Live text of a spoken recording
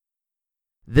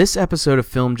This episode of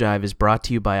Film Jive is brought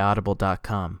to you by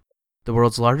Audible.com, the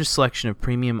world's largest selection of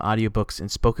premium audiobooks and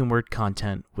spoken word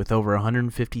content with over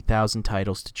 150,000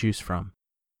 titles to choose from.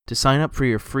 To sign up for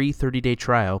your free 30-day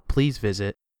trial, please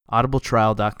visit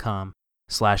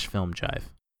audibletrial.com/filmjive.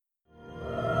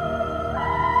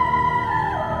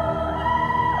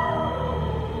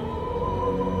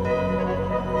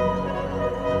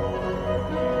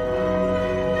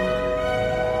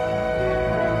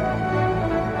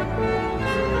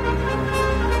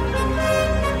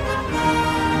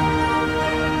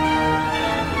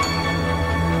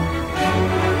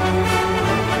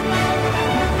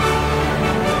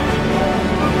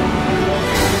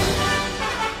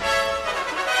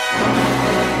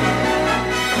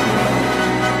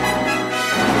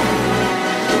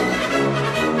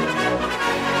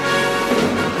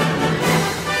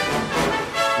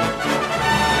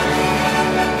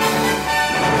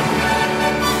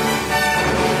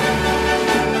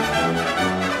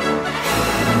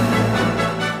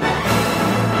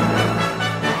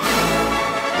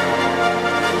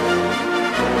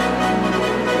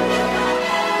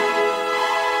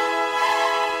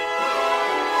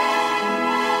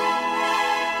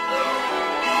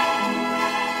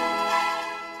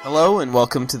 Hello and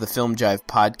welcome to the Film Jive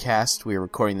podcast. We are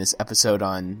recording this episode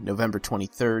on November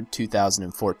 23rd,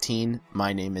 2014.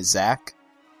 My name is Zach.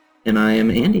 And I am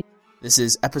Andy. This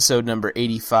is episode number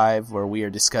 85, where we are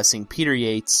discussing Peter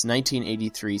Yates'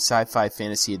 1983 sci-fi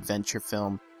fantasy adventure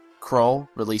film, Krull,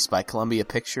 released by Columbia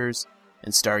Pictures,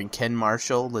 and starring Ken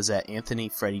Marshall, Lizette Anthony,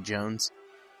 Freddie Jones,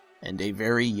 and a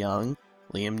very young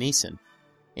Liam Neeson.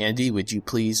 Andy, would you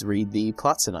please read the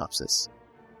plot synopsis?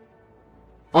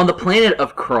 On the planet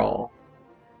of Krull,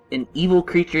 an evil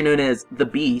creature known as the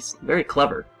Beast, very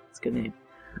clever, it's a good name,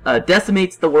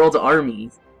 decimates the world's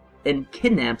armies and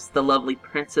kidnaps the lovely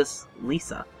Princess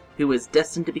Lisa, who is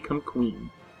destined to become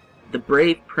queen. The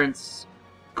brave Prince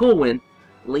Colwyn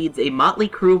leads a motley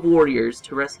crew of warriors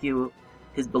to rescue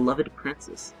his beloved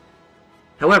princess.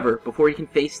 However, before he can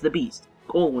face the Beast,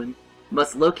 Colwyn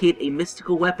must locate a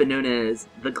mystical weapon known as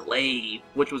the Glaive,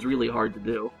 which was really hard to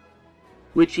do,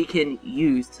 which he can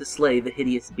use to slay the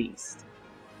hideous beast.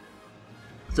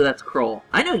 So that's Krull.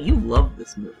 I know you love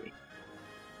this movie.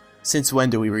 Since when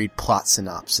do we read plot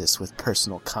synopsis with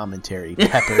personal commentary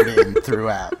peppered in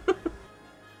throughout?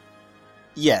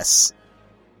 Yes,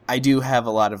 I do have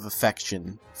a lot of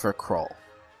affection for Krull.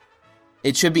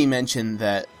 It should be mentioned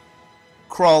that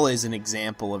Krull is an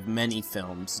example of many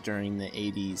films during the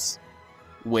 80s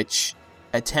which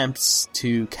attempts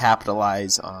to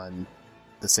capitalize on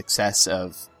the success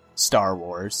of Star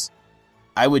Wars.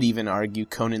 I would even argue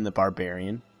Conan the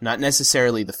Barbarian. Not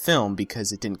necessarily the film,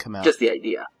 because it didn't come out. Just the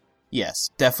idea. Yes,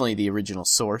 definitely the original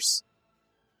source.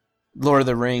 Lord of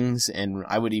the Rings, and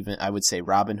I would say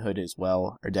Robin Hood as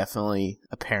well, are definitely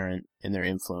apparent in their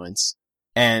influence.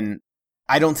 And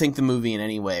I don't think the movie in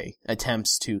any way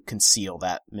attempts to conceal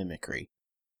that mimicry.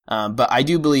 But I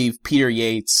do believe Peter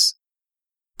Yates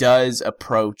does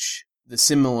approach the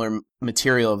similar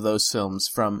material of those films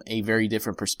from a very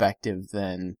different perspective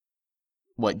than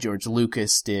what George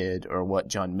Lucas did or what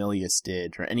John Milius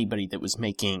did or anybody that was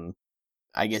making,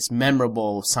 I guess,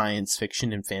 memorable science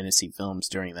fiction and fantasy films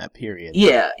during that period.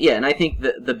 Yeah, and I think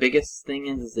the biggest thing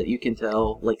is that you can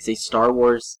tell, like, say, Star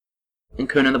Wars and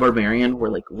Conan the Barbarian were,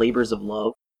 like, labors of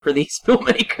love for these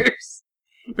filmmakers.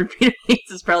 Where Peter Yates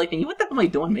is probably thinking, what the hell am I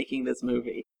doing making this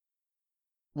movie?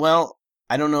 Well,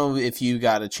 I don't know if you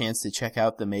got a chance to check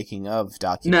out the making of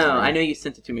documentary. No, I know you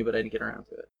sent it to me, but I didn't get around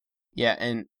to it. Yeah,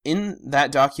 and in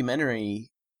that documentary,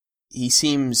 he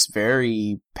seems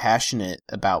very passionate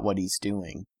about what he's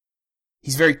doing.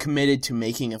 He's very committed to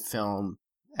making a film,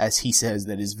 as he says,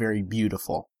 that is very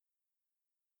beautiful.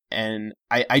 And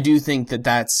I do think that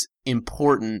that's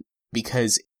important,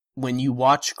 because when you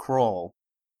watch Krull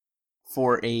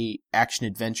for a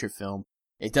action-adventure film,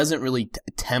 it doesn't really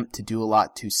attempt to do a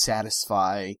lot to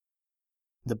satisfy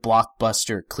the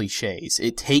blockbuster cliches.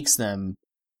 It takes them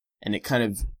and it kind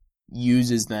of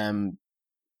uses them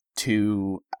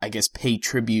to, I guess, pay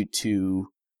tribute to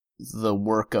the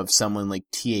work of someone like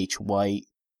T.H. White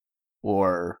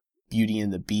or Beauty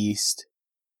and the Beast.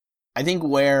 I think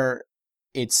where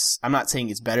I'm not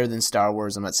saying it's better than Star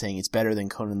Wars, I'm not saying it's better than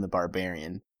Conan the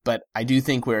Barbarian, but I do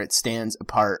think where it stands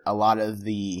apart a lot of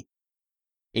the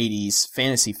 80s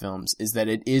fantasy films is that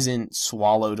it isn't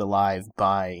swallowed alive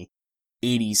by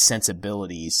 80s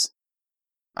sensibilities.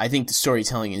 I think the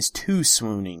storytelling is too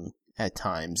swooning at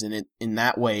times, and in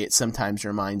that way it sometimes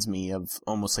reminds me of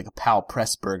almost like a Powell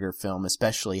Pressburger film,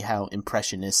 especially how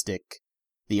impressionistic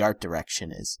the art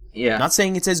direction is. Yeah. Not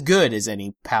saying it's as good as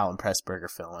any Powell and Pressburger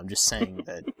film, I'm just saying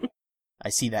that I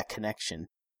see that connection.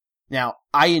 Now,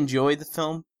 I enjoy the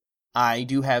film. I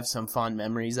do have some fond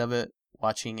memories of it,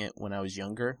 watching it when I was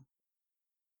younger.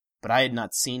 But I had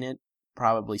not seen it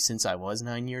probably since I was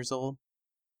 9 years old.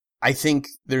 I think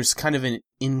there's kind of an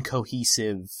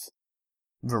incohesive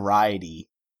variety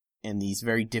in these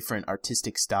very different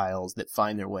artistic styles that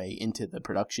find their way into the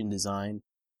production design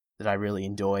that I really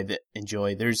enjoy.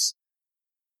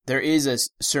 There is a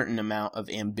certain amount of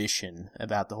ambition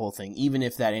about the whole thing, even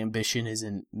if that ambition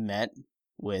isn't met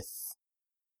with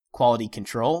quality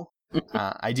control.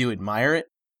 I do admire it,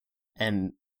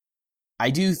 and I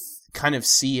do kind of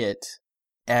see it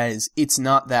as it's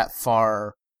not that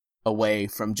far away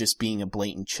from just being a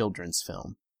blatant children's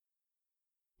film.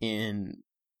 In,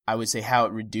 I would say, how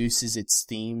it reduces its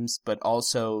themes, but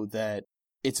also that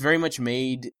it's very much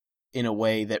made in a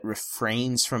way that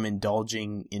refrains from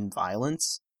indulging in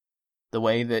violence, the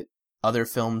way that other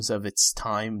films of its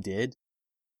time did.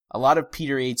 A lot of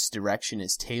Peter Yates' direction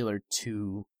is tailored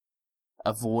to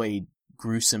avoid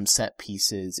gruesome set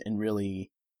pieces and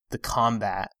really the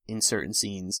combat in certain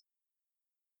scenes.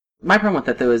 My problem with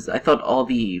that, though, is I thought all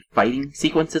the fighting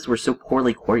sequences were so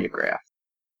poorly choreographed.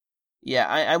 Yeah,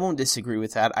 I won't disagree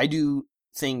with that. I do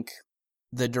think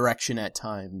the direction at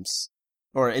times,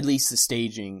 or at least the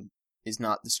staging, is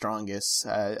not the strongest.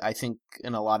 I think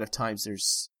in a lot of times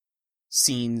there's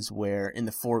scenes where in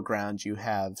the foreground you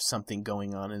have something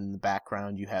going on, and in the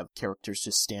background you have characters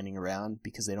just standing around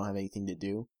because they don't have anything to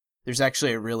do. There's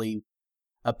actually a really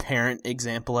apparent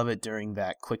example of it during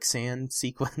that quicksand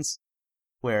sequence,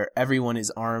 where everyone is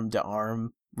arm to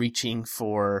arm reaching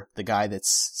for the guy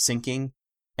that's sinking,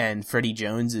 and Freddie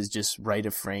Jones is just right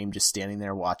of frame, just standing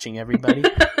there watching everybody.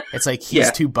 It's like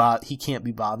he's he can't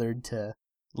be bothered to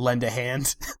lend a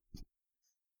hand.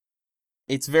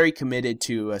 It's very committed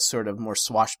to a sort of more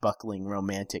swashbuckling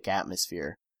romantic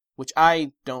atmosphere, which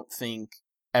I don't think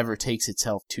ever takes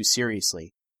itself too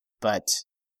seriously. But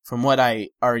from what I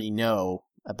already know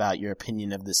about your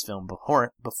opinion of this film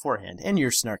beforehand, and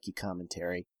your snarky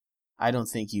commentary, I don't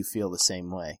think you feel the same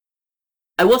way.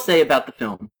 I will say about the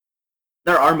film,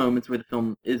 there are moments where the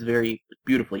film is very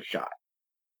beautifully shot.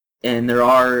 And there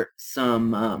are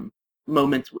some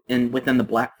moments within the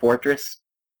Black Fortress,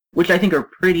 which I think are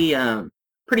pretty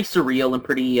surreal and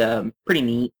pretty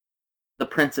neat. The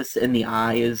Princess in the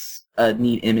Eye is a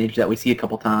neat image that we see a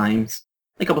couple times.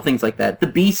 A couple things like that. The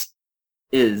Beast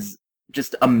is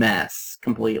just a mess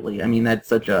completely. I mean, that's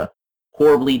such a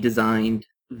horribly designed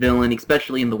villain,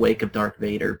 especially in the wake of Darth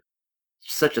Vader.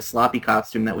 Such a sloppy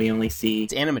costume that we only see.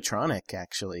 It's animatronic,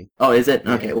 actually. Oh, is it?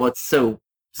 Yeah. Okay, well, it's so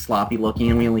sloppy looking,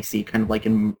 and we only see kind of like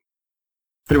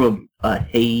through a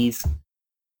haze.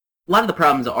 A lot of the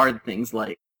problems are the things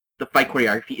like the fight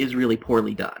choreography is really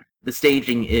poorly done. The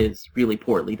staging is really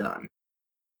poorly done.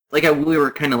 Like we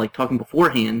were kind of like talking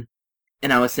beforehand,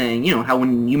 and I was saying, you know, how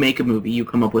when you make a movie, you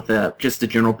come up with just a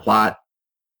general plot,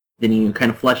 then you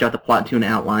kind of flesh out the plot to an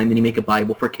outline, then you make a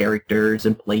Bible for characters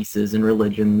and places and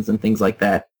religions and things like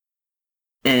that.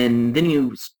 And then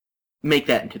you make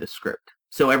that into the script.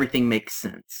 So everything makes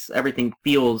sense. Everything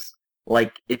feels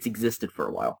like it's existed for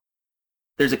a while.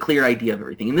 There's a clear idea of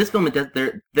everything. In this film,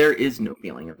 there is no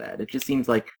feeling of that. It just seems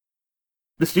like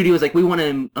the studio was like, we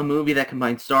want a movie that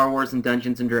combines Star Wars and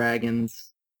Dungeons and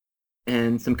Dragons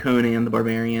and some Conan the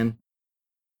Barbarian,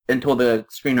 and told the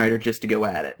screenwriter just to go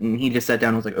at it. And he just sat down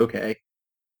and was like, okay,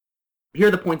 here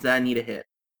are the points that I need to hit.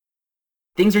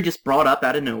 Things are just brought up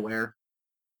out of nowhere.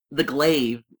 The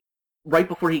glaive, right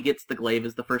before he gets the glaive,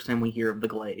 is the first time we hear of the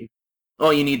glaive.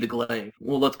 Oh, you need the glaive.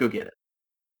 Well, let's go get it.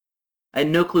 I had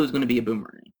no clue it was going to be a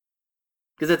boomerang.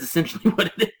 Because that's essentially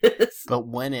what it is. But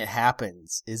when it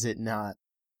happens, is it not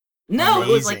No, amazing?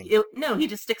 it was like, no, he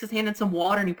just sticks his hand in some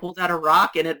water and he pulls out a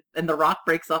rock and the rock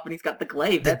breaks off and he's got the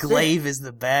glaive. The glaive is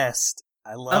the best.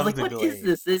 I love the glaive. I was like, what is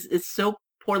this? This is so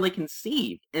poorly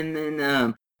conceived. And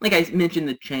then, like I mentioned,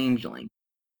 the changeling.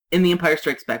 In The Empire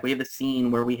Strikes Back, we have the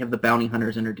scene where we have the bounty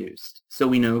hunters introduced, so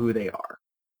we know who they are.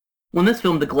 Well, in this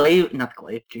film, the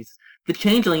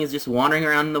changeling is just wandering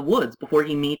around in the woods before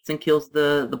he meets and kills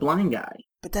the blind guy.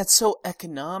 But that's so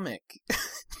economic.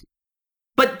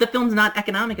 But the film's not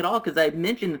economic at all, because I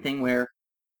mentioned the thing where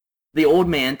the old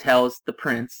man tells the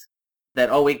prince that,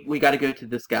 oh, we got to go to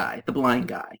this guy, the blind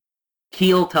guy.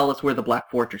 He'll tell us where the Black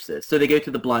Fortress is. So they go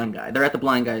to the blind guy. They're at the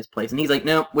blind guy's place. And he's like,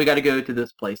 no, we got to go to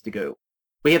this place to go.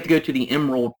 We have to go to the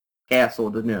Emerald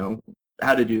Castle to know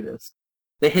how to do this.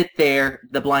 They hit there,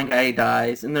 the blind guy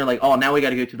dies, and they're like, oh, now we got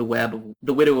to go to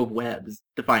the Widow of Webbs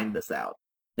to find this out.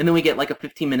 And then we get like a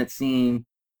 15-minute scene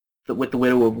with the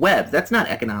Widow of Webbs. That's not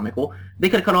economical. They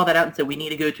could have cut all that out and said, we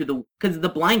need to go to because the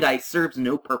blind guy serves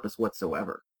no purpose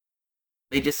whatsoever.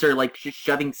 They just are like just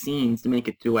shoving scenes to make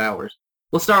it 2 hours.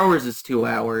 Well, Star Wars is 2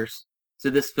 hours, so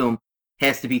this film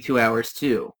has to be 2 hours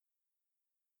too.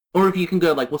 Or if you can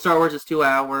go like, well, Star Wars is 2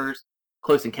 hours,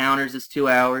 Close Encounters is 2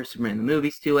 hours, Superman the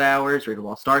Movie's 2 hours, Raiders of the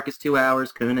Lost Ark is 2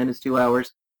 hours, Conan is 2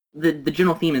 hours. The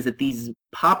general theme is that these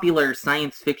popular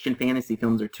science fiction fantasy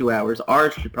films are 2 hours.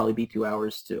 Ours should probably be 2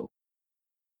 hours too.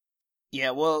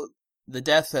 Yeah, well, the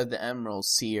death of the Emerald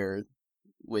Seer,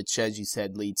 which, as you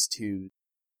said, leads to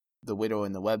the Widow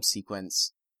in the Web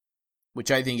sequence,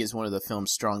 which I think is one of the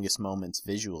film's strongest moments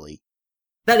visually.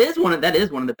 That is one of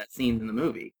the best scenes in the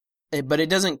movie. But it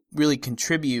doesn't really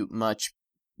contribute much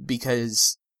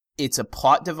because it's a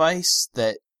plot device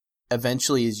that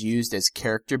eventually is used as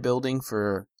character building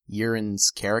for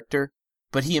Euron's character,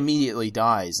 but he immediately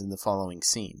dies in the following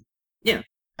scene. Yeah.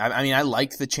 I mean, I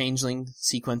like the changeling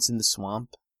sequence in the swamp,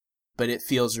 but it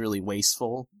feels really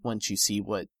wasteful once you see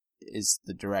what is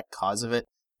the direct cause of it.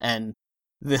 And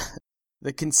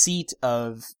the conceit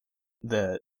of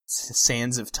the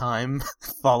sands of time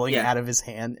falling out of his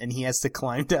hand, and he has to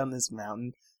climb down this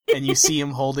mountain, and you see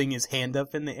him holding his hand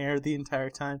up in the air the entire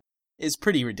time, is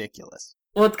pretty ridiculous.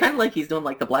 Well, it's kind of like he's doing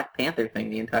like the Black Panther thing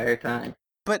the entire time.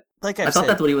 But like I thought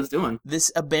that's what he was doing.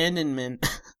 This abandonment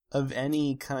of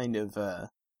any kind of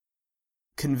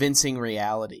convincing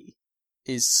reality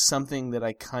is something that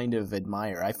I kind of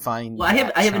admire. I find. Well,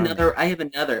 I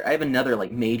have another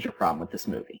like major problem with this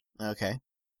movie. Okay.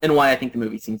 And why I think the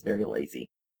movie seems very lazy.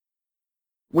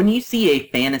 When you see a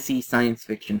fantasy science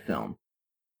fiction film,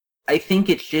 I think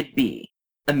it should be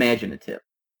imaginative.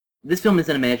 This film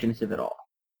isn't imaginative at all.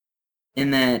 In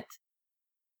that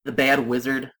the bad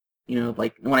wizard,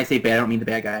 like when I say bad, I don't mean the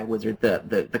bad guy wizard,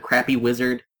 the crappy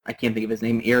wizard, I can't think of his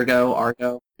name,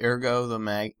 Argo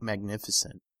the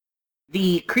Magnificent.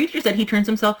 The creatures that he turns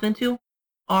himself into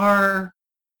are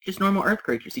just normal Earth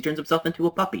creatures. He turns himself into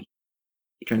a puppy.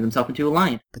 He turns himself into a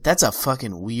lion. But that's a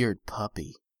fucking weird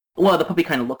puppy. Well, the puppy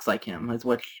kind of looks like him, is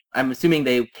what I'm assuming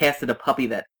they casted a puppy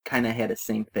that kind of had the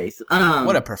same face.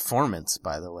 What a performance,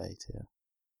 by the way, too.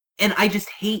 And I just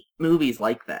hate movies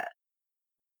like that.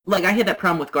 Like, I had that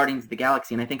problem with Guardians of the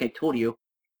Galaxy, and I think I told you,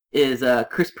 is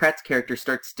Chris Pratt's character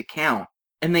starts to count,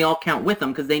 and they all count with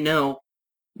him because they know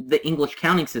the English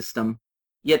counting system,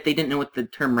 yet they didn't know what the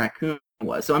term raccoon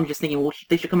was. So I'm just thinking, well,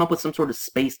 they should come up with some sort of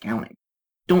space counting.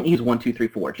 Don't use 1, 2, 3,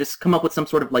 4. Just come up with some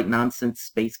sort of, like, nonsense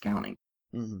space counting.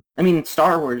 Mm-hmm. I mean,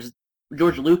 Star Wars,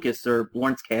 George Lucas or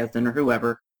Lawrence Kasdan or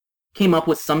whoever came up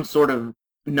with some sort of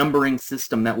numbering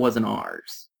system that wasn't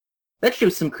ours. That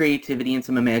shows some creativity and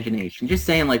some imagination. Just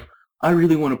saying, like, I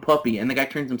really want a puppy, and the guy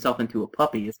turns himself into a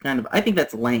puppy is kind of... I think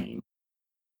that's lame.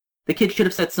 The kid should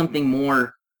have said something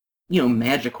more,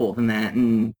 magical than that,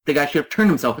 and the guy should have turned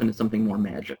himself into something more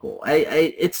magical.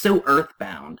 It's so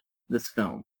earthbound, this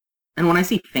film. And when I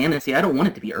see fantasy, I don't want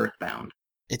it to be earthbound.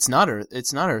 It's not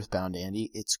earthbound, Andy.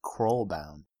 It's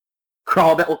Krull-bound.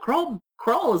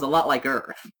 Krull is a lot like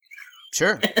Earth.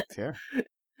 Sure.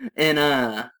 And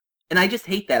I just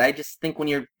hate that. I just think when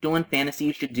you're doing fantasy,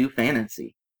 you should do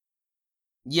fantasy.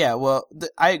 Yeah, well,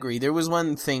 I agree. There was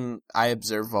one thing I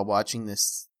observed while watching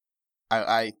this.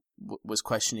 I was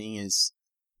questioning is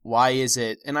why is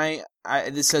it? And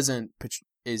this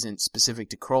isn't specific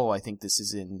to Krull. I think this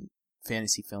is in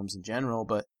fantasy films in general,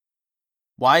 but.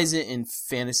 Why is it in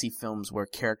fantasy films where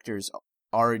characters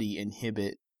already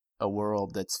inhabit a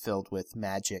world that's filled with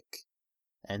magic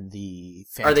and the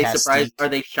fantastic... Are they surprised? Are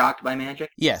they shocked by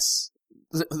magic? Yes.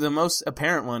 The most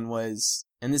apparent one was,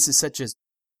 and this is such a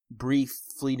brief,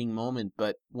 fleeting moment,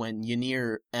 but when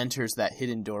Ynir enters that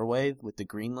hidden doorway with the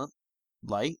green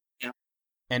light,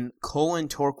 and Colin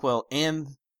Torquil and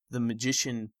the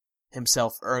magician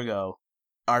himself, Ergo,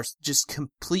 are just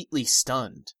completely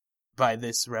stunned by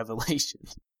this revelation.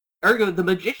 Ergo, the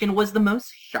magician, was the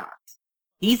most shocked.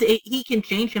 He can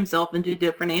change himself into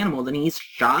different animals, and he's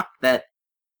shocked that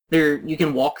you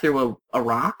can walk through a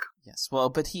rock. Yes, well,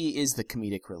 but he is the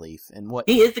comedic relief, and what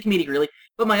he is the comedic relief.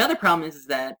 But my other problem is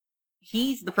that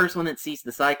he's the first one that sees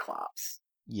the Cyclops.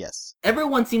 Yes.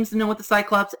 Everyone seems to know what the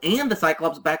Cyclops and the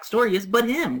Cyclops backstory is, but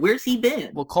him. Where's he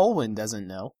been? Well, Colwyn doesn't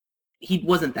know. He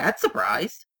wasn't that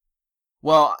surprised.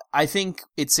 Well, I think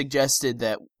it's suggested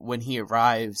that when he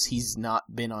arrives, he's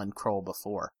not been on Krull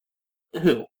before.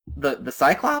 Who? The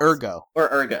Cyclops? Ergo. Or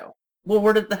Ergo. Well,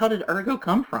 where the hell did Ergo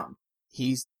come from?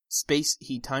 He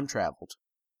time traveled.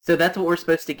 So that's what we're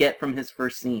supposed to get from his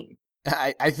first scene.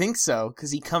 I think so,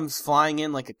 because he comes flying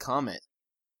in like a comet.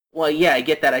 Well, yeah, I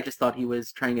get that. I just thought he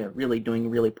was doing a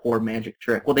really poor magic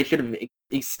trick. Well, they should have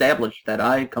established that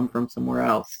I come from somewhere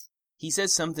else. He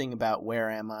says something about where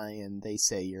am I, and they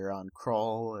say you're on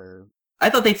Krull, or...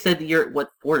 I thought they said what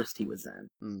forest he was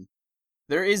in.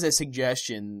 there is a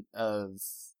suggestion of,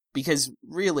 because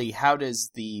really, how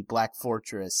does the Black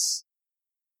Fortress,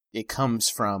 it comes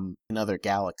from another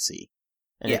galaxy,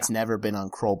 and it's never been on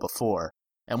Krull before.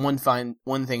 And one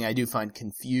thing I do find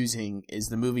confusing is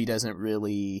the movie doesn't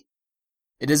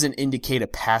indicate a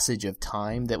passage of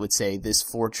time that would say this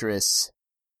fortress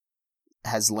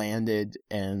has landed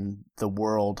and the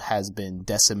world has been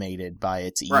decimated by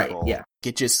its evil. Right, yeah.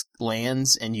 It just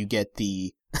lands and you get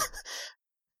the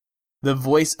the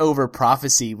voice-over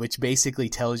prophecy, which basically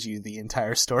tells you the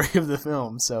entire story of the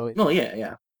film. So,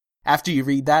 yeah. After you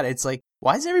read that, it's like,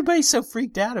 why is everybody so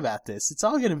freaked out about this? It's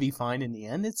all going to be fine in the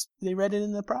end. They read it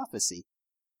in the prophecy.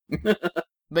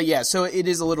 But yeah, so it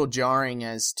is a little jarring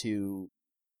as to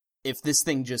if this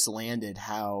thing just landed,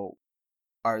 how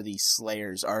are these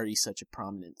Slayers already such a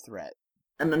prominent threat?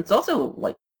 And it's also,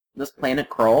 like, this planet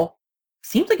Krull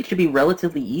seems like it should be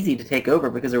relatively easy to take over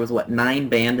because there was, 9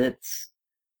 bandits?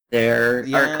 There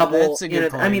are a couple. That's a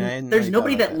good point. I mean, there's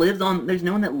nobody that lives on. There's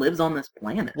no one that lives on this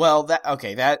planet. Well,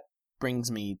 that brings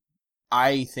me.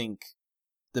 I think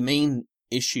the main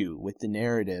issue with the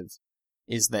narrative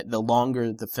is that the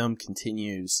longer the film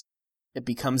continues, it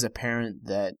becomes apparent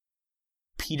that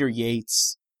Peter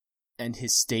Yates and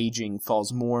his staging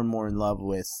falls more and more in love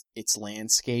with its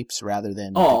landscapes rather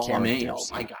than the characters.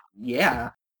 Oh my god,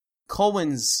 yeah.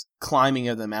 Colwyn's climbing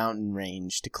of the mountain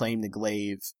range to claim the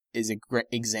glaive is a great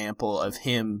example of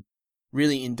him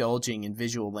really indulging in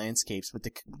visual landscapes. But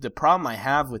the problem I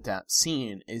have with that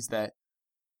scene is that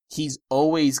he's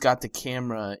always got the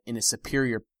camera in a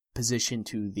superior position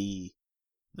to the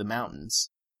mountains.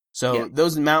 So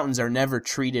those mountains are never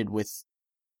treated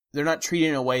they're not treated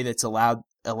in a way that's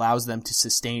allows them to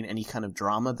sustain any kind of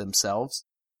drama themselves.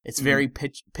 It's very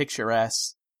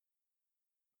picturesque,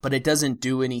 but it doesn't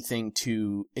do anything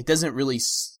it doesn't really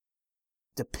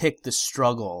depict the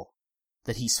struggle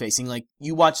that he's facing. Like,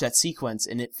 you watch that sequence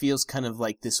and it feels kind of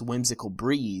like this whimsical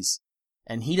breeze,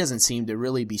 and he doesn't seem to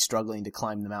really be struggling to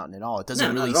climb the mountain at all. It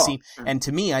doesn't really seem, and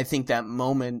to me, I think that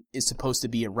moment is supposed to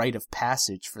be a rite of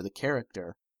passage for the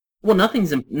character. Well, nothing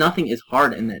is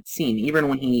hard in that scene. Even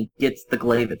when he gets the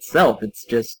glaive itself, it's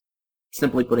just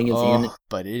simply putting his hand.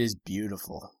 But it is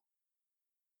beautiful.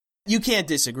 You can't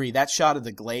disagree. That shot of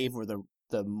the glaive where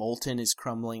the molten is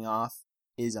crumbling off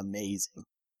is amazing.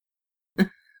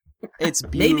 It's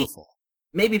beautiful.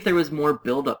 Maybe if there was more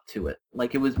build up to it,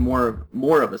 like it was more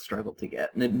of a struggle to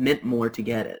get, and it meant more to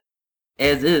get it.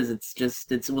 As is,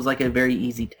 it was like a very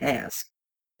easy task.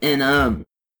 And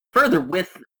further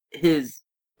with his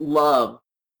love,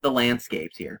 the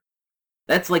landscapes here.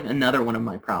 That's like another one of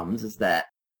my problems is that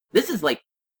this is like,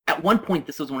 at one point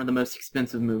this was one of the most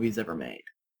expensive movies ever made.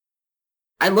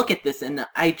 I look at this and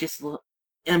I'm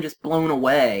just blown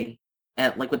away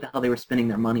at like what the hell they were spending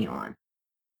their money on.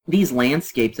 These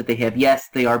landscapes that they have, yes,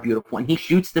 they are beautiful, and he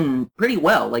shoots them pretty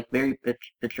well, like very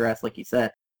picturesque, like you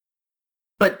said.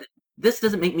 But this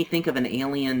doesn't make me think of an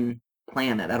alien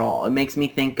planet at all. It makes me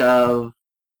think of,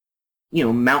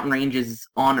 mountain ranges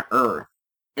on Earth.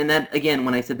 And that, again,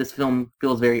 when I said this film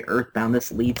feels very earthbound,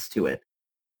 this leads to it.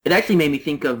 It actually made me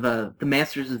think of the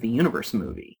Masters of the Universe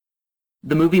movie.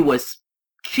 The movie was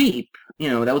cheap,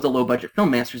 that was a low-budget film,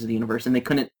 Masters of the Universe, and they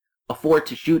couldn't afford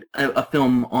to shoot a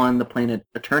film on the planet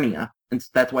Eternia, and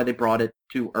that's why they brought it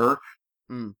to Earth.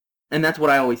 And that's what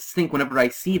I always think whenever I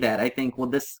see that. I think,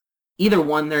 well, either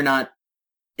one, they're not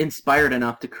inspired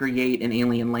enough to create an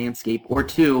alien landscape, or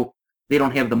two, they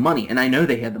don't have the money. And I know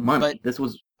they had the money. But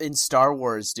in Star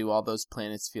Wars, do all those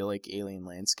planets feel like alien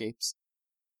landscapes?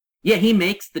 Yeah, he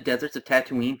makes the deserts of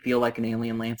Tatooine feel like an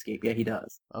alien landscape. Yeah, he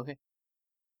does. Okay.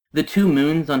 The 2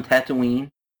 moons on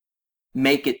Tatooine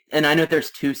make it, and I know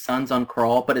there's 2 suns on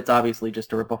Krull, but it's obviously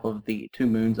just a ripoff of the 2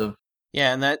 moons of...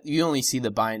 Yeah, and that you only see the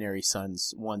binary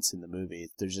suns once in the movie.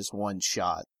 There's just one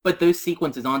shot. But those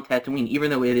sequences on Tatooine,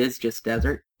 even though it is just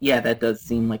desert, yeah, that does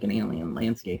seem like an alien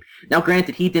landscape. Now,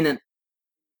 granted,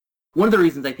 one of the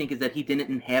reasons I think is that he didn't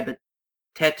inhabit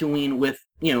Tatooine with,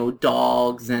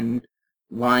 dogs and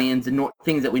lions and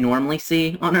things that we normally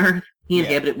see on Earth. He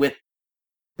inhabited with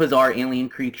bizarre alien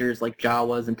creatures like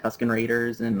Jawas and Tusken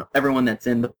Raiders and everyone that's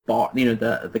in the bar,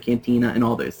 the cantina and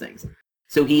all those things.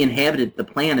 So he inhabited the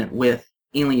planet with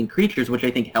alien creatures, which I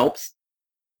think helps.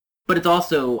 But it's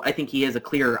also, I think he has a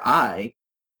clearer eye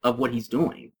of what he's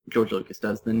doing, George Lucas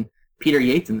does, than Peter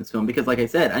Yates in this film. Because like I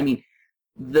said, I mean,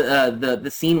 the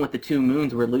scene with the 2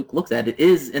 moons where Luke looks at it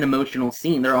is an emotional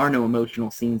scene. There are no emotional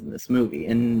scenes in this movie.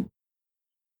 And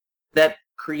that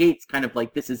creates kind of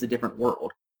like, this is a different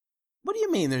world. What do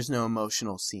you mean there's no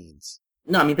emotional scenes?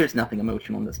 No, I mean, there's nothing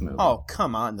emotional in this movie. Oh,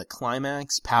 come on. The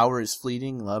climax, power is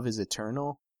fleeting, love is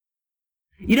eternal.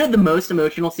 You know the most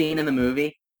emotional scene in the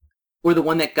movie, or the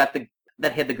one that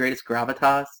had the greatest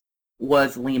gravitas,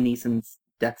 was Liam Neeson's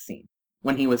death scene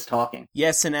when he was talking.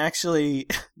 Yes, and actually,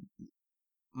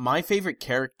 my favorite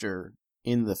character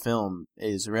in the film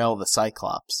is Rel the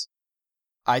Cyclops.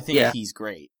 I think he's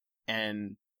great,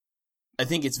 and I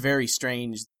think it's very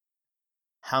strange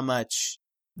how much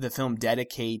the film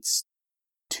dedicates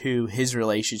to his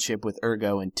relationship with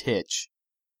Ergo and Titch.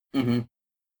 Mm-hmm.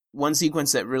 One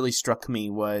sequence that really struck me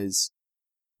was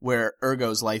where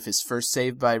Ergo's life is first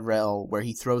saved by Rel, where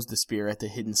he throws the spear at the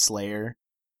hidden slayer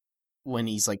when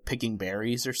he's like picking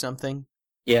berries or something.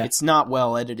 Yeah. It's not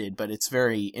well edited, but it's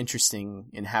very interesting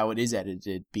in how it is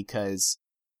edited, because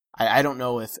I don't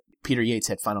know if Peter Yates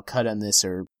had final cut on this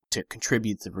or to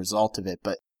contribute the result of it,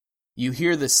 but you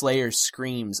hear the Slayer's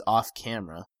screams off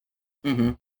camera.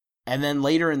 Mm-hmm. And then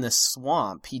later in the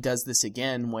swamp, he does this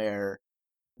again where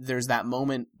there's that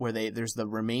moment where there's the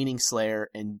remaining Slayer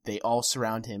and they all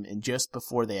surround him, and just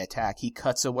before they attack, he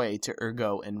cuts away to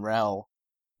Ergo and Rel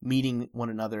meeting one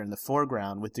another in the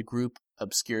foreground with the group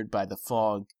obscured by the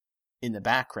fog in the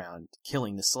background,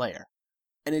 killing the Slayer.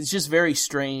 And it's just very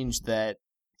strange that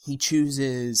he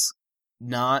chooses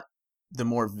not the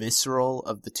more visceral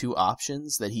of the two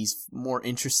options, that he's more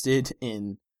interested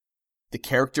in the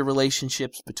character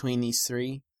relationships between these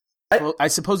three. Well, I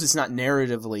suppose it's not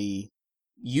narratively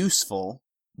useful,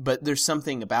 but there's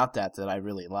something about that I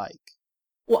really like.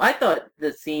 Well, I thought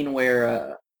the scene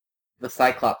where the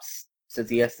Cyclops says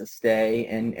he has to stay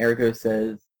and Ergo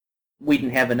says we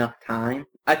didn't have enough time,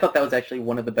 I thought that was actually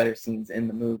one of the better scenes in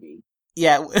the movie.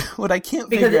 Yeah, what I can't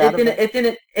figure out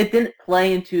it didn't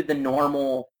play into the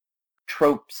normal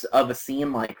tropes of a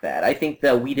scene like that. I think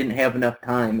that we didn't have enough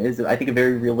time is, I think, a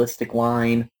very realistic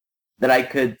line that I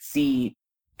could see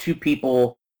two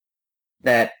people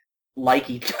that like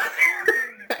each other.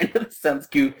 I know this sounds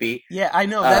goofy. Yeah, I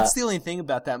know. That's the only thing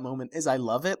about that moment is I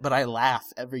love it, but I laugh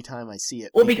every time I see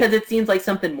it. Well, because it seems like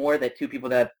something more that two people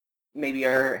that maybe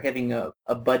are having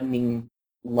a budding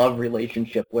love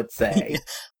relationship would say.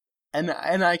 And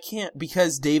I can't,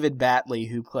 because David Batley,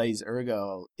 who plays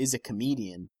Ergo, is a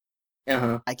comedian.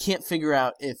 Uh-huh. I can't figure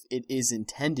out if it is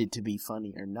intended to be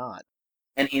funny or not.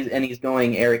 And he's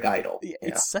going Eric Idle. Yeah,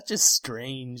 it's such a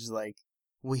strange, like,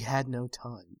 we had no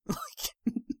time.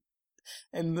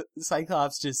 And the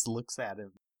Cyclops just looks at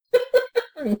him.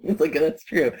 It's like, that's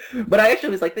true. But I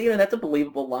actually was like, that's a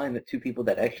believable line, that two people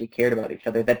that actually cared about each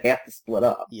other that have to split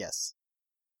up. Yes.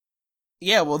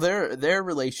 Yeah, well, their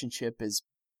relationship is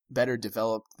better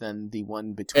developed than the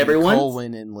one between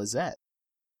Colwyn and Lizette.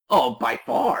 Oh, by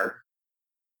far.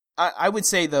 I would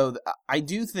say, though, I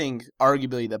do think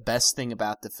arguably the best thing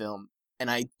about the film, and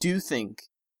I do think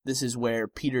this is where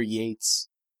Peter Yates,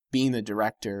 being the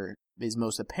director, is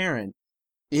most apparent,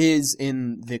 is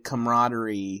in the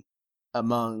camaraderie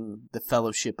among the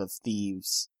Fellowship of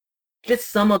Thieves. Just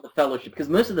some of the Fellowship, because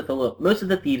most of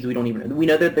the thieves we don't even know. We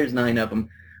know that there's 9 of them,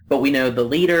 but we know the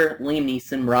leader, Liam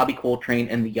Neeson, Robbie Coltrane,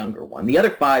 and the younger one. The other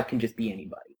 5 can just be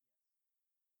anybody.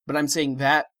 But I'm saying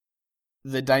that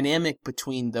the dynamic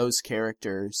between those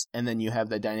characters, and then you have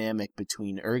the dynamic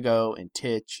between Ergo and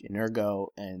Titch and Ergo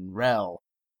and Rel,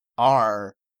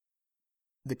 are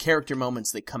the character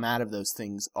moments that come out of those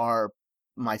things are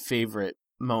my favorite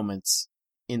moments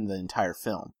in the entire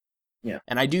film. Yeah.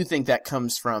 And I do think that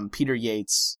comes from Peter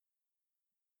Yates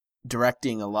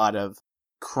directing a lot of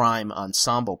crime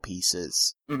ensemble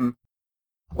pieces. Mm-hmm.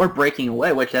 Or Breaking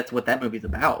Away, which that's what that movie's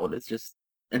about. It's just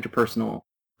interpersonal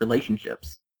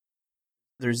relationships.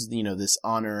 There's, this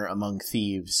honor among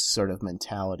thieves sort of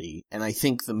mentality. And I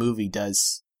think the movie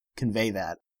does convey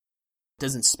that. It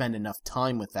doesn't spend enough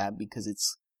time with that because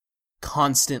it's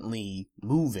constantly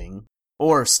moving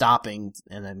or stopping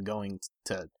and then going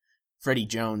to Freddie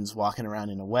Jones walking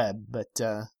around in a web. But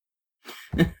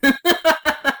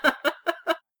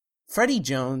Freddie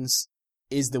Jones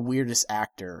is the weirdest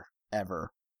actor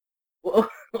ever. Well,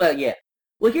 yeah.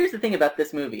 Well, here's the thing about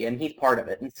this movie, and he's part of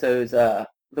it, and so is the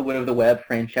Widow of the Web,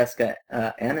 Francesca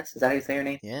Annis. Is that how you say her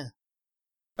name? Yeah.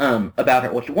 About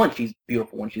her. Well, she's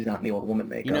beautiful when she's not in the old woman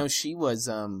makeup. She was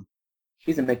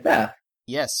she's in Macbeth.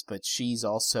 Yes, but she's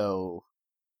also,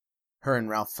 her and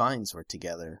Ralph Fiennes were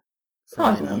together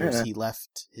for many years. He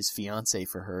left his fiancée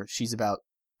for her. She's about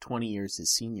 20 years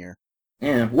his senior.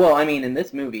 Yeah. Well, I mean, in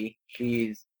this movie,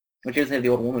 when she doesn't have the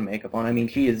old woman makeup on, I mean,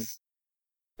 she is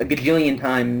a gajillion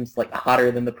times like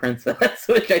hotter than the princess,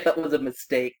 which I thought was a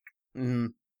mistake. Mm-hmm.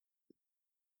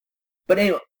 But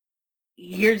anyway,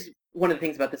 here's one of the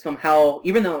things about this film: how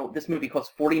even though this movie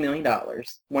cost $40 million,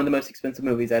 one of the most expensive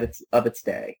movies of its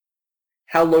day,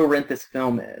 how low rent this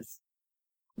film is.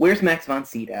 where's Max von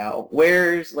Sydow?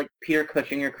 Where's, like, Peter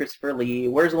Cushing or Christopher Lee?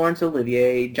 Where's Laurence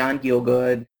Olivier, John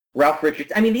Gielgud, Ralph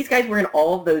Richards? I mean, these guys were in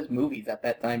all of those movies at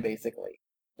that time, basically.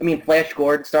 I mean, Flash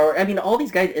Gordon, Star Wars. I mean, all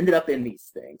these guys ended up in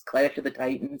these things. Clash of the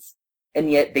Titans. And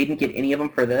yet they didn't get any of them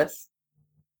for this.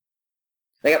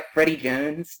 They got Freddie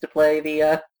Jones to play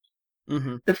the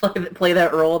to play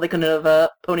that role. They couldn't have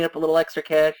ponied up a little extra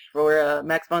cash for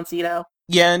Max von Sydow.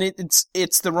 Yeah, and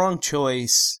it's the wrong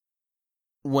choice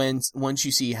once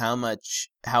you see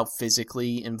how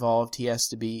physically involved he has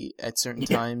to be at certain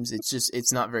times.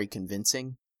 It's not very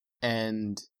convincing,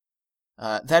 and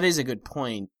that is a good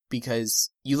point, because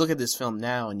you look at this film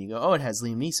now and you go, oh, it has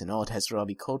Liam Neeson, oh, it has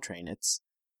Robbie Coltrane.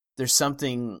 There's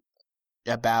something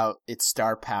about its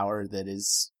star power that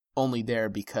is only there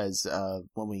because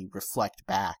when we reflect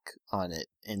back on it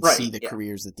and see the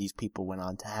careers that these people went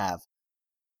on to have.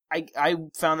 I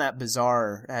found that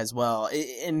bizarre as well.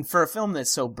 And for a film that's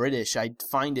so British, I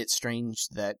find it strange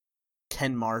that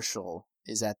Ken Marshall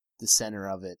is at the center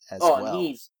of it as well.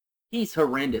 Oh, he's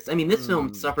horrendous. I mean, this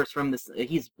film suffers from this.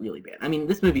 He's really bad. I mean,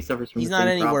 this movie suffers from. He's not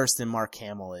any worse than Mark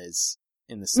Hamill is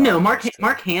in the. No, Mark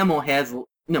Hamill has.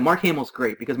 No, Mark Hamill's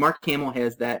great, because Mark Hamill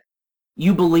has that.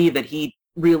 You believe that he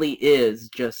really is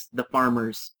just the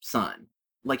farmer's son.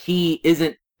 Like, he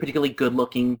isn't particularly good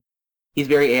looking. He's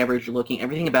very average looking.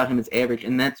 Everything about him is average,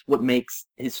 and that's what makes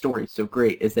his story so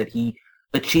great, is that he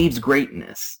achieves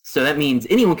greatness. So that means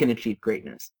anyone can achieve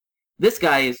greatness. This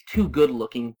guy is too good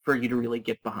looking for you to really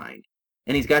get behind.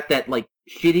 And he's got that, like,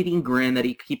 shit-eating grin that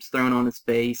he keeps throwing on his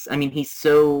face. I mean, he's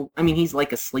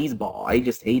like a sleazeball. I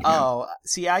just hate him. Oh,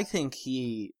 see, I think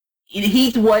he's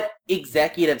what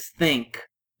executives think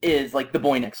is, like, the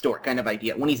boy next door kind of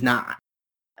idea, when he's not.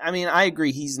 I mean, I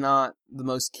agree, he's not the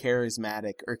most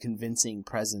charismatic or convincing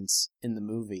presence in the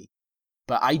movie.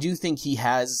 But I do think he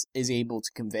is able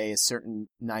to convey a certain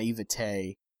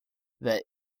naivete that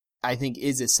I think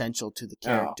is essential to the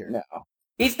character. No.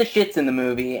 He's the shits in the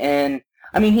movie, and,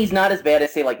 I mean, he's not as bad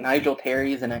as, say, like, Nigel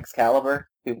Terry's in Excalibur,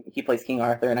 who he plays King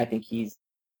Arthur, and I think he's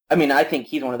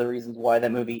one of the reasons why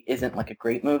that movie isn't, like, a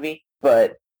great movie,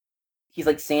 but he's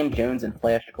like Sam Jones and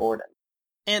Flash Gordon.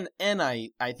 And I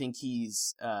think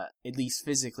he's at least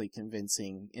physically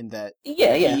convincing in that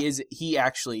he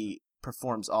actually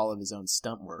performs all of his own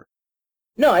stunt work.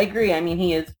 No, I agree. I mean,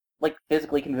 he is, like,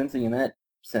 physically convincing in that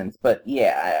sense, but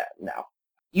no.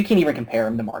 You can't even compare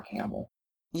him to Mark Hamill.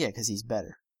 Yeah, because he's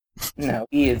better. No,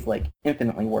 he is, like,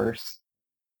 infinitely worse.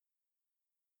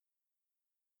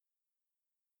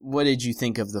 What did you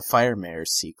think of the Fire Mare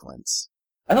sequence?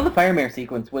 I thought the Fire Mare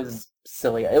sequence was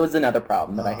silly. It was another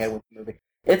problem that I had with the movie.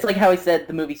 It's like how I said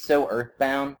the movie's so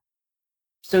earthbound.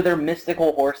 So their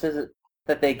mystical horses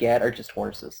that they get are just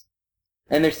horses.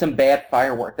 And there's some bad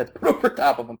firework that's put over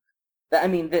top of them.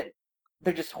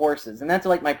 They're just horses. And that's,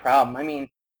 like, my problem. I mean,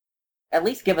 at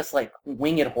least give us, like,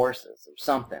 winged horses or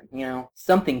something, you know?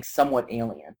 Something somewhat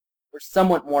alien. Or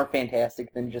somewhat more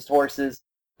fantastic than just horses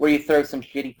where you throw some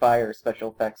shitty fire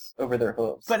special effects over their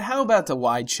hooves. But how about the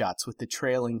wide shots with the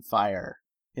trailing fire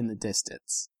in the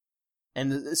distance?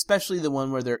 And especially the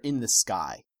one where they're in the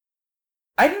sky.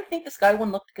 I didn't think the sky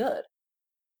one looked good.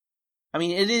 I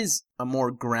mean, it is a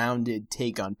more grounded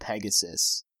take on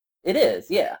Pegasus. It is,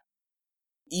 yeah.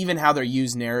 Even how they're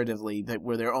used narratively,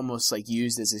 where they're almost, like,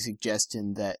 used as a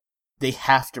suggestion that they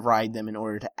have to ride them in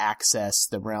order to access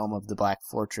the realm of the Black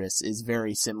Fortress, is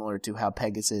very similar to how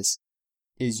Pegasus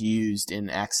is used in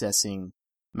accessing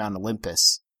Mount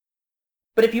Olympus.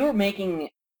 But if you were making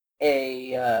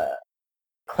a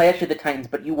Clash of the Titans,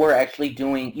 but you were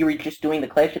just doing the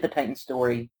Clash of the Titans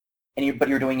story, but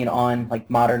you're doing it on, like,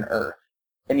 modern Earth,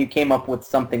 and you came up with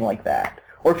something like that.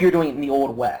 Or if you're doing it in the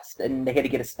Old West, and they had to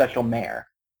get a special mare,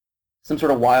 some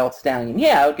sort of wild stallion,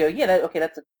 I would go,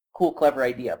 that's a cool, clever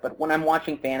idea. But when I'm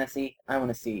watching fantasy, I want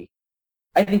to see.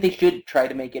 I think they should try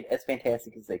to make it as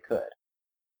fantastic as they could.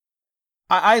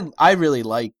 I really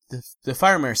like the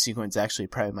Fire Mare sequence. Actually,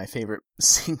 probably my favorite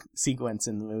sequence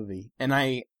in the movie, and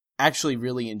I actually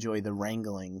really enjoy the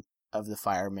wrangling of the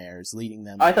Fire Mares, leading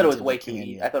them. I thought it was way too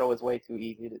easy. I thought it was way too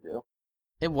easy to do.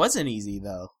 It wasn't easy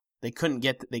though. They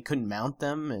couldn't mount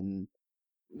them, and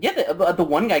the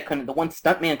one guy couldn't. The one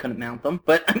stuntman couldn't mount them,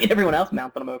 but I mean everyone else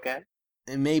mounted them okay.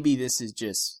 And maybe this is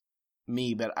just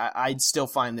me, but I'd still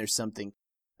find there's something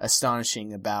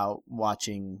astonishing about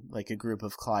watching, like, a group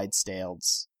of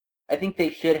Clydesdales. I think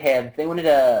they should have. If they wanted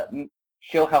to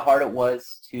show how hard it was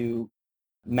to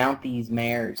mount these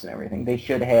mares and everything, they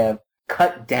should have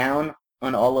cut down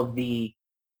on all of the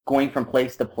going from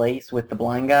place to place with the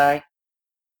blind guy,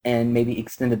 and maybe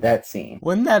extended that scene.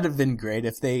 Wouldn't that have been great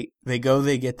if they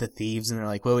get the thieves and they're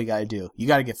like, what do we gotta do? You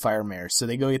gotta get fire mares. So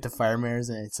they go get the fire mares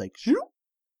and it's like, shoo!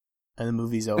 And the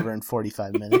movie's over in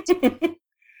 45 minutes.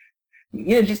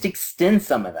 Just extend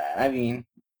some of that. I mean,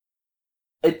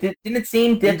 it didn't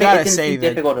seem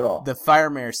difficult at all. The fire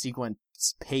mare sequence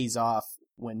pays off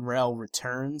when Rel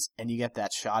returns and you get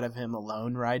that shot of him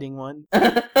alone riding one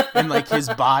and like his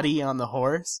body on the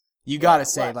horse. You gotta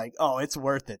say like, oh, it's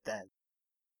worth it then.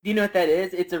 Do you know what that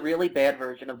is? It's a really bad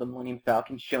version of the Millennium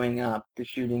Falcon showing up to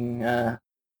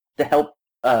help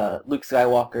Luke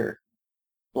Skywalker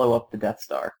blow up the Death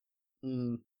Star.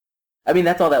 Mm. I mean,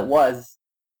 that's all that was.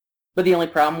 But the only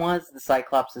problem was the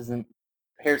Cyclops isn't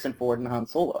Harrison Ford and Han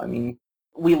Solo. I mean,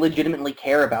 we legitimately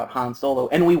care about Han Solo,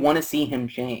 and we want to see him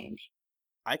change.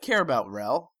 I care about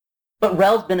Rel. But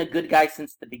Rel's been a good guy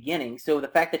since the beginning, so the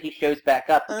fact that he shows back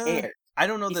up, who cares? I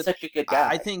don't know. He's such a good guy.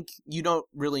 I think you don't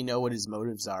really know what his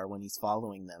motives are when he's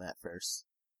following them at first.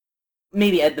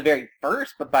 Maybe at the very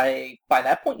first, but by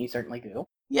that point you certainly do.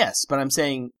 Yes, but I'm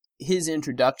saying his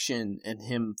introduction and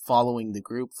him following the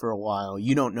group for a while,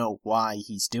 you don't know why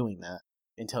he's doing that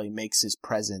until he makes his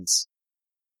presence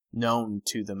known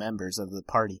to the members of the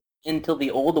party. Until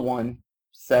the old one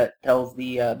tells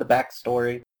the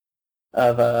backstory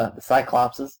of the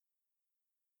Cyclopses.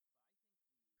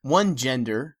 One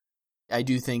gender I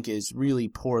do think is really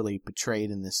poorly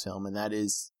portrayed in this film, and that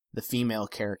is the female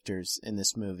characters in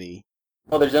this movie.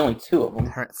 Well, there's only 2 of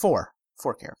them. Four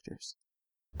characters.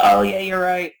 Oh, yeah, you're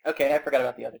right. Okay, I forgot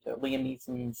about the other 2. Liam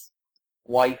Neeson's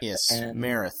wife. Yes, and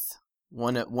Marith.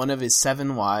 One of his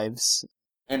 7 wives.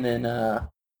 And then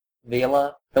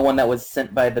Vela, the one that was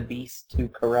sent by the Beast to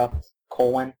corrupt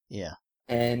Colwyn. Yeah.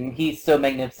 And he's so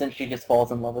magnificent, she just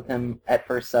falls in love with him at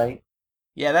first sight.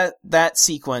 Yeah, that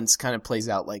sequence kind of plays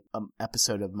out like an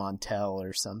episode of Montel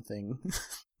or something.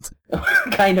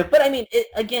 Kind of. But I mean,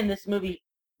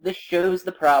 this shows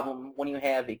the problem when you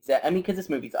have because this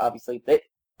movie's obviously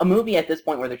a movie at this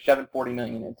point where they're shoving $40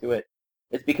 million into it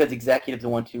is because executives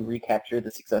want to recapture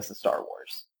the success of Star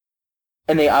Wars,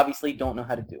 and they obviously don't know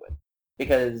how to do it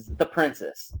because the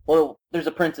princess. Well, there's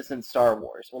a princess in Star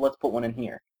Wars. Well, let's put one in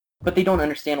here, but they don't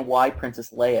understand why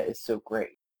Princess Leia is so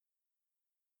great.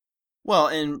 Well,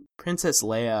 and Princess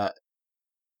Leia,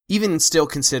 even still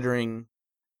considering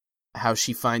how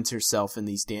she finds herself in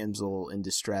these damsel in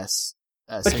distress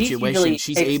situation,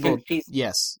 she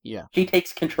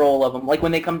takes control of them. Like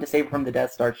when they come to save her from the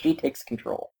Death Star, she takes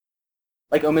control,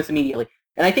 like almost immediately.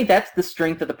 And I think that's the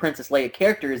strength of the Princess Leia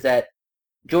character is that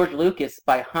George Lucas,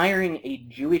 by hiring a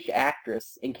Jewish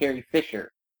actress in Carrie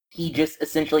Fisher, he just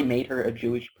essentially made her a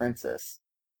Jewish princess.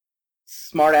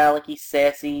 Smart alecky,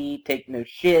 sassy, take no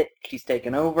shit, she's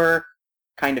taken over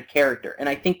kind of character. And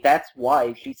I think that's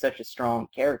why she's such a strong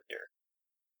character.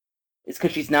 It's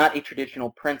because she's not a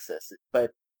traditional princess,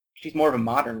 but she's more of a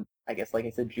modern, I guess, like I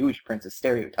said, Jewish princess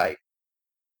stereotype.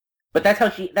 But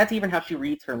that's even how she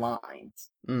reads her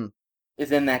lines.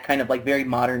 Is in that kind of like very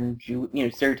modern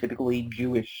stereotypically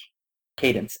Jewish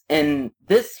cadence. And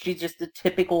this, she's just a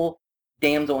typical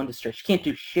damsel in distress. She can't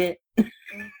do shit.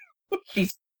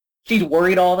 She's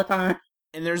worried all the time.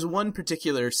 And there's one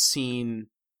particular scene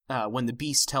when the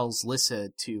Beast tells Lyssa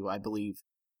to, I believe,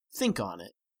 think on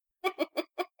it.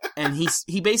 And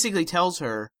he basically tells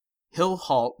her he'll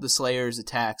halt the Slayer's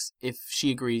attacks if she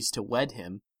agrees to wed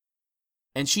him.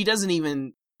 And she doesn't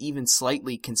even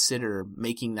slightly consider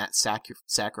making that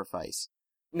sacrifice.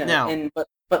 No,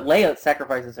 but Leia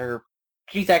sacrifices her.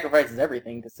 She sacrifices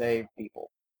everything to save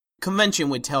people. Convention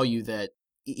would tell you that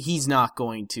he's not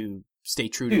going to stay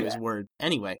true to his word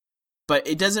anyway. But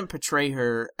it doesn't portray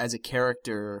her as a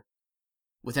character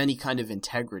with any kind of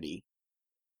integrity.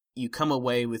 You come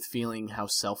away with feeling how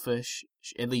selfish,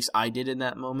 at least I did in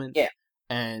that moment. Yeah.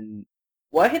 And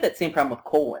well, I had that same problem with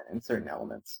Colwyn in certain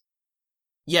elements.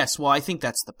 Yes, well, I think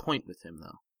that's the point with him,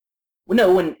 though. Well,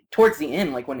 no, when towards the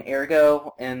end, like when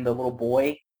Ergo and the little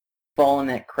boy fall in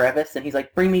that crevice, and he's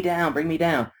like, bring me down,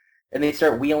 and they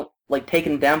start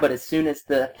taking him down, but as soon as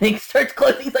the thing starts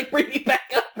closing, he's like, bring me back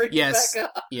up, me back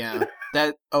up. Yeah,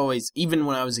 that always, even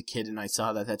when I was a kid and I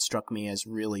saw that struck me as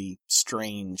really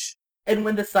strange. And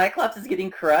when the Cyclops is getting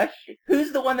crushed,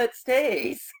 who's the one that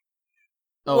stays?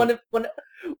 Oh.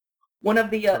 One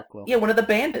of the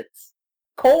bandits.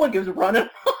 Colwyn goes running.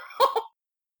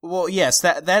 Well, yes,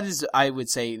 that is, I would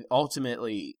say,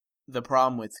 ultimately the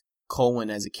problem with Colwyn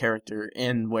as a character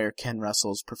and where Ken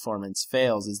Russell's performance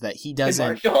fails is that he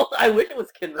doesn't... Ken Marshall? I wish it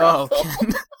was Ken Russell.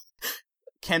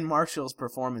 Ken Marshall's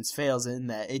performance fails in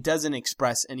that it doesn't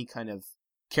express any kind of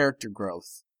character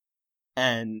growth.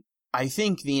 And I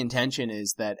think the intention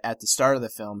is that at the start of the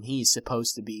film, he's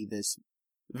supposed to be this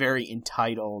very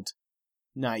entitled,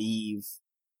 naive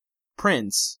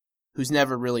prince who's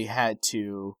never really had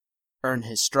to earn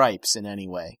his stripes in any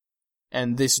way.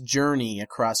 And this journey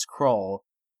across Krull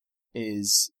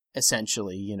is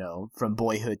essentially, from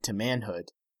boyhood to manhood.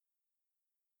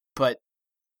 But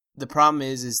the problem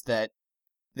is that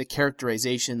the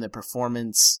characterization, the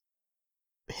performance,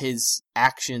 his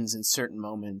actions in certain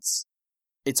moments,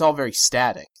 it's all very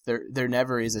static. There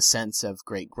never is a sense of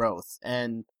great growth.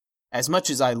 And as much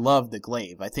as I love the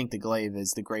glaive, I think the glaive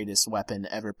is the greatest weapon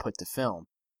ever put to film.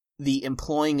 The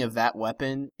employing of that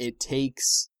weapon, it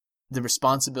takes the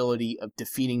responsibility of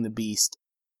defeating the beast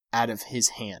out of his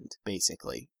hand,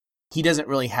 basically. He doesn't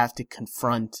really have to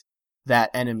confront that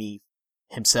enemy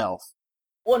himself.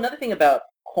 Well, another thing about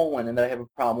Colin and that I have a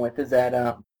problem with is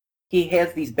that he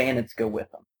has these bandits go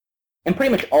with him. And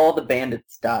pretty much all the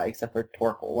bandits die except for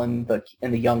Torquil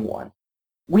and the young one.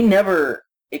 We never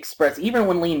express, even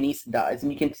when Liam Neeson dies,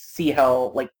 and you can see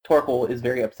how Torquil is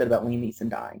very upset about Liam Neeson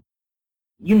dying.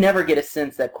 You never get a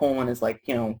sense that Colin is like,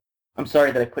 I'm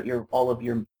sorry that I put all of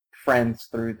your friends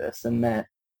through this, and that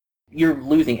you're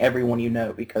losing everyone you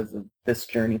know because of this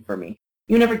journey for me.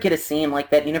 You never get a scene like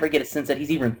that. You never get a sense that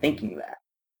he's even thinking that.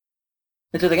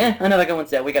 It's just like, another guy one's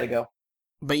dead. We gotta go.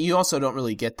 But you also don't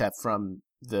really get that from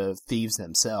the thieves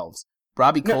themselves.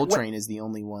 Robbie Coltrane is the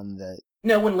only one that...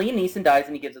 No, when Liam Neeson dies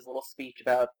and he gives his little speech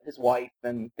about his wife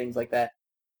and things like that,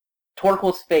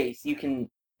 Torquil's face,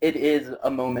 it is a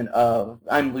moment of,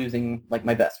 I'm losing,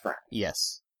 my best friend.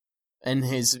 Yes. And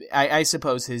I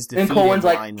suppose his defeated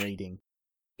line reading.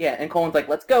 Yeah, and Colin's like,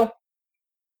 let's go.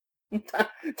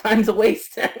 Time's a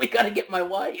waste. We gotta get my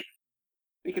wife.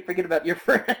 We can forget about your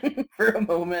friend for a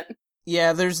moment.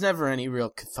 Yeah, there's never any real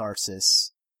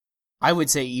catharsis. I would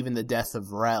say even the death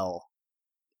of Rel,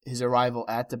 his arrival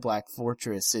at the Black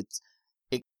Fortress,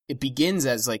 it begins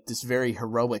as this very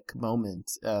heroic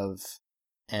moment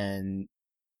and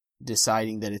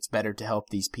deciding that it's better to help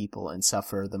these people and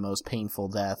suffer the most painful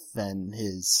death than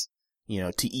his,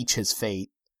 to each his fate,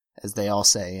 as they all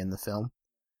say in the film.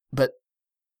 But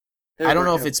I don't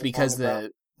know if it's because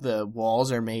the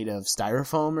walls are made of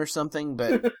styrofoam or something,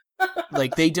 but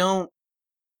they don't.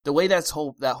 The way that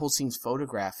whole scene's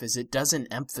photographed is it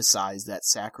doesn't emphasize that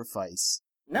sacrifice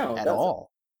at all.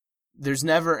 There's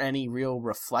never any real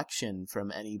reflection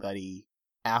from anybody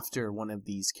after one of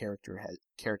these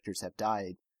characters have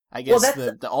died. I guess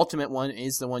the ultimate one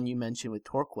is the one you mentioned with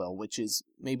Torquil, which is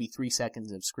maybe 3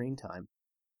 seconds of screen time.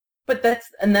 But that's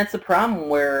the problem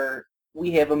where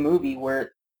we have a movie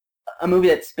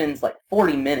that spends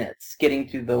 40 minutes getting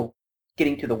to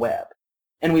the web,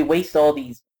 and we waste all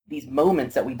these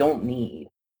moments that we don't need,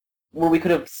 where we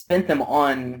could have spent them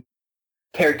on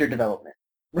character development,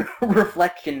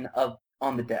 reflection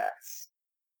on the deaths,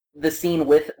 the scene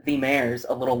with the mares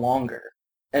a little longer,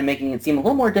 and making it seem a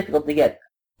little more difficult to get,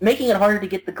 making it harder to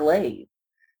get the glaive.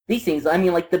 These things,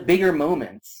 the bigger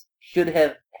moments should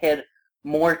have had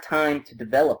more time to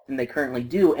develop than they currently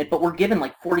do, but we're given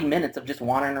 40 minutes of just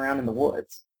wandering around in the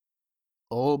woods.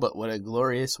 Oh, but what a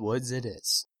glorious woods it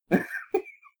is.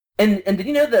 And did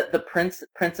you know that the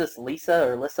Princess Lisa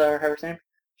or however her name,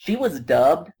 she was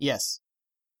dubbed? Yes.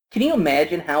 Can you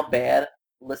imagine how bad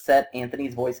Lisette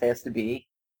Anthony's voice has to be?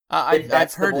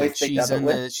 I've heard it. She's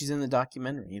in the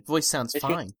documentary. Her voice sounds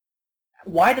fine.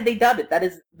 Why did they dub it? That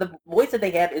is, the voice that they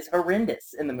have is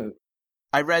horrendous in the movie.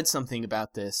 I read something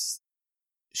about this.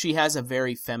 She has a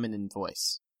very feminine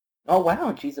voice. Oh wow,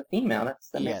 and she's a female.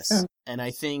 That makes sense. And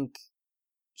I think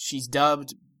she's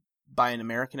dubbed by an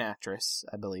American actress,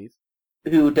 I believe.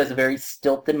 Who does a very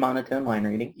stilted, monotone line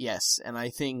reading. Yes, and I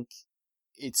think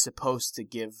it's supposed to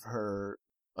give her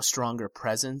a stronger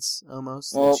presence,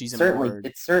 almost. Well, she's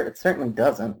it certainly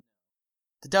doesn't.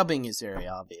 The dubbing is very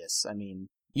obvious. I mean,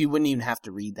 you wouldn't even have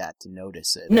to read that to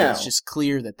notice it. No. It's just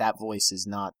clear that voice is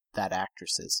not that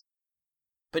actress's.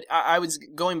 But I was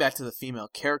going back to the female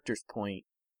character's point.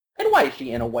 And why is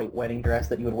she in a white wedding dress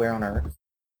that you would wear on Earth?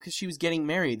 Because she was getting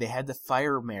married. They had the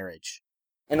fire marriage.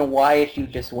 And why is she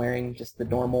just wearing just the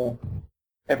normal,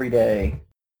 everyday?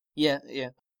 Yeah.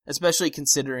 Especially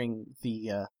considering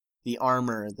the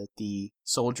armor that the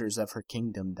soldiers of her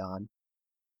kingdom don.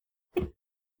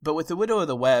 But with the Widow of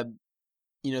the Web,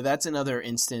 that's another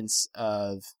instance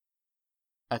of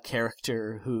a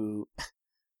character who...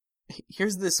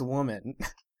 Here's this woman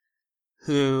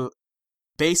who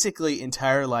basically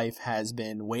entire life has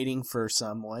been waiting for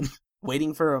someone,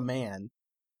 waiting for a man.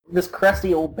 This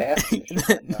crusty old bastard.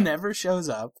 that never shows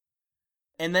up.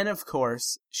 And then, of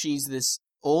course, she's this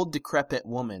old, decrepit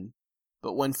woman.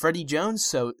 But when Freddie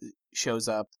Jones shows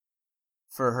up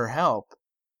for her help,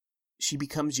 she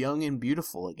becomes young and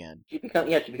beautiful again. She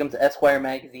becomes Esquire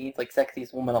magazine's like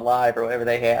sexiest woman alive or whatever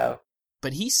they have.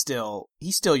 But he's still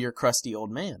your crusty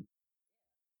old man.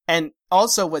 And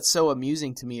also what's so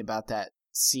amusing to me about that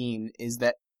scene is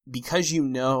that because she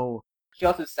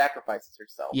also sacrifices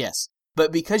herself. Yes.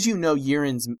 But because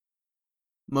Yiren's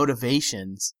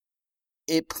motivations,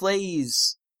 it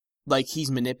plays like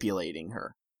he's manipulating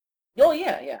her. Oh,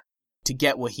 yeah. To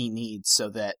get what he needs so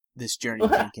that this journey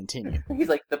can continue. He's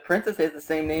like, the princess has the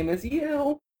same name as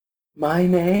you. My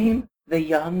name? The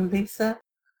young Lisa?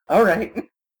 All right,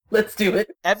 let's do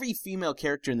it. Every female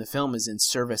character in the film is in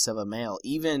service of a male.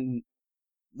 Even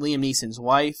Liam Neeson's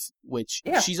wife, which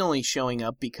she's only showing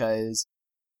up because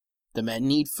the men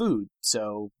need food.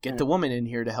 So get the woman in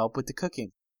here to help with the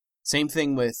cooking. Same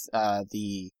thing with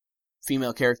the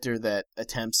female character that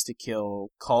attempts to kill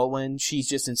Colwyn. She's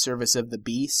just in service of the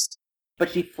beast. But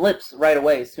she flips right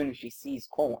away as soon as she sees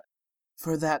Colwyn.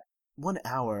 For that 1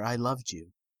 hour, I loved you.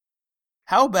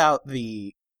 How about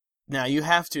now you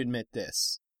have to admit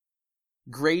this,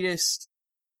 greatest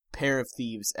pair of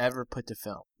thieves ever put to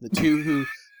film. The two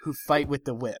who fight with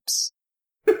the whips.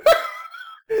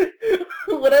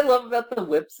 What I love about the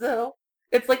whips, though,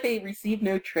 it's like they receive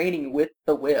no training with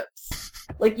the whips.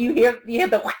 Like, you hear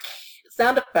the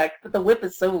sound effect, but the whip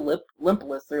is so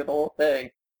limpless through the whole thing.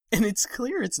 And it's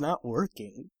clear it's not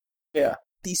working. Yeah.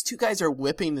 These two guys are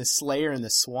whipping the Slayer in the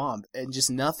swamp, and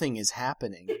just nothing is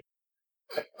happening.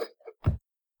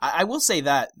 I will say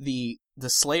that the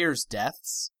Slayer's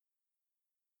deaths,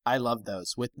 I love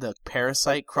those, with the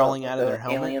parasite crawling out of their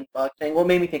helmet. Alien bug thing. Well, it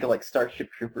made me think of like Starship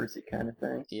Troopers-y kind of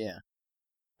thing. Yeah.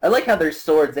 I like how their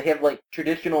swords, they have like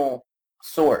traditional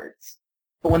swords,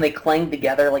 but when they clang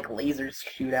together, like lasers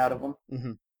shoot out of them.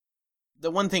 Mm-hmm.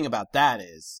 The one thing about that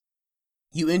is,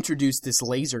 you introduce this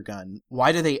laser gun,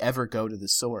 why do they ever go to the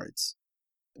swords?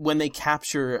 When they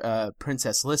capture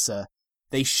Princess Lissa,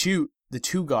 they shoot the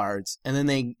two guards, and then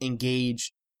they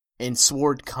engage in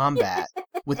sword combat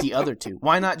with the other two.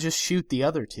 Why not just shoot the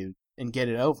other two and get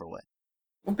it over with?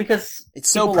 Well, because it's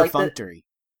so perfunctory.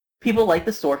 People like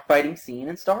the sword fighting scene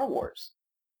in Star Wars.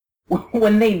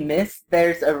 When they miss,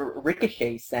 there's a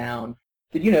ricochet sound.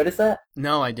 Did you notice that?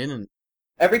 No, I didn't.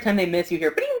 Every time they miss, you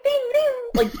hear bing, bing, bing,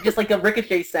 like just like a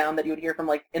ricochet sound that you would hear from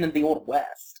like in the Old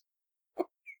West.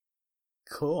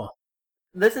 Cool.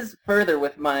 This is further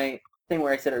with my thing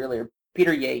where I said earlier,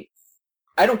 Peter Yates.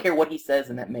 I don't care what he says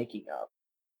in that making of,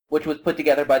 which was put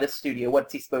together by the studio.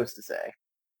 What's he supposed to say?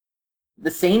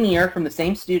 The same year, from the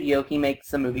same studio, he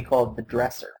makes a movie called The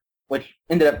Dresser, which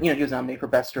ended up, he was nominated for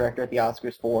Best Director at the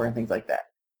Oscars for and things like that.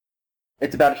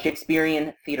 It's about a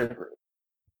Shakespearean theater group.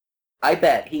 I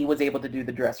bet he was able to do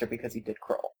The Dresser because he did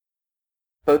Krull.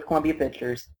 Both Columbia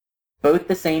Pictures, both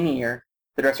the same year.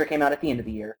 The Dresser came out at the end of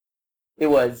the year. It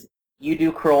was, you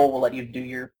do Krull, we'll let you do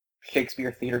your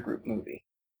Shakespeare theater group movie.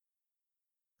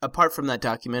 Apart from that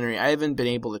documentary, I haven't been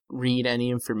able to read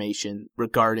any information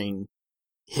regarding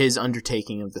his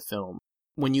undertaking of the film.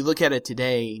 When you look at it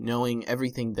today, knowing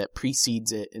everything that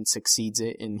precedes it and succeeds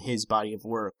it in his body of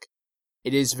work,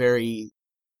 it is very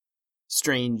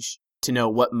strange to know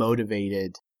what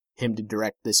motivated him to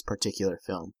direct this particular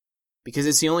film. Because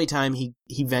it's the only time he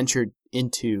ventured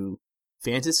into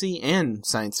fantasy and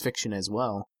science fiction as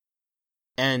well.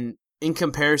 And in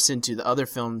comparison to the other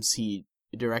films he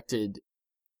directed,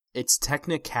 its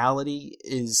technicality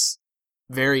is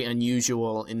very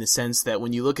unusual in the sense that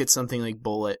when you look at something like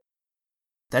Bullet,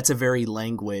 that's a very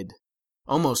languid,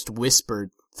 almost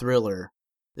whispered thriller.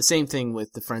 The same thing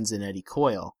with The Friends and Eddie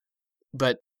Coyle.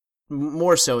 But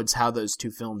more so, it's how those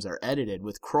two films are edited.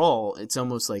 With Krull, it's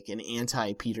almost like an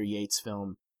anti-Peter Yates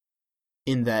film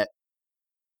in that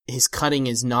his cutting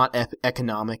is not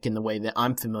economic in the way that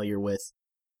I'm familiar with,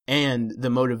 and the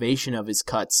motivation of his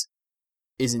cuts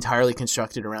is entirely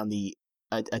constructed around the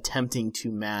attempting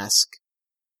to mask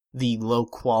the low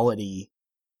quality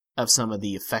of some of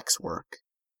the effects work,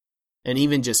 and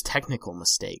even just technical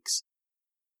mistakes.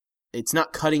 It's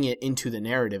not cutting it into the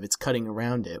narrative, it's cutting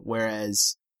around it,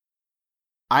 whereas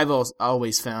I've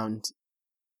always found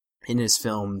in his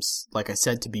films, like I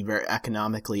said, to be very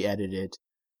economically edited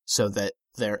so that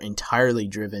they're entirely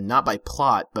driven not by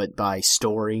plot, but by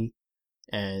story,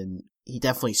 and he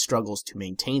definitely struggles to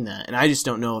maintain that. And I just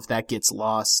don't know if that gets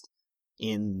lost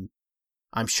in,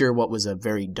 I'm sure, what was a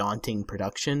very daunting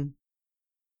production,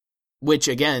 which,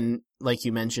 again, like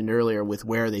you mentioned earlier, with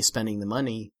where are they spending the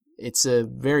money, it's a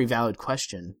very valid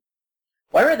question.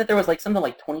 Well, I read that there was something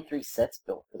like 23 sets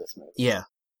built for this movie. Yeah.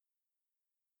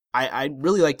 I'd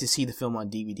really like to see the film on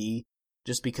DVD,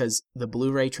 just because the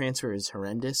Blu-ray transfer is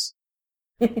horrendous.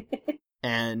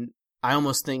 And I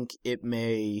almost think it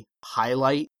may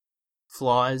highlight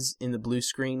flaws in the blue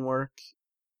screen work.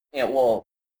 Yeah, well,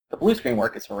 the blue screen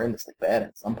work is horrendously bad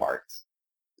in some parts.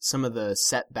 Some of the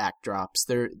set backdrops.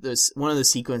 There's one of the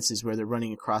sequences where they're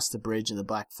running across the bridge in the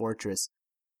Black Fortress.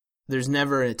 There's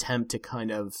never an attempt to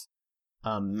kind of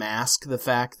mask the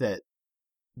fact that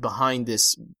behind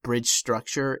this bridge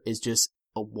structure is just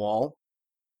a wall.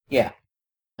 Yeah.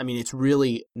 I mean, it's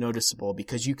really noticeable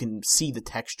because you can see the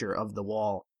texture of the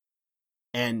wall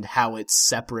and how it's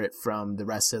separate from the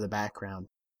rest of the background.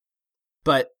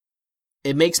 But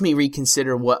it makes me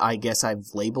reconsider what I guess I've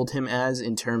labeled him as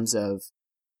in terms of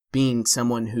being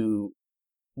someone who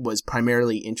was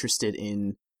primarily interested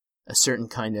in a certain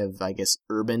kind of, I guess,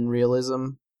 urban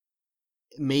realism.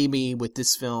 Maybe with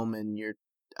this film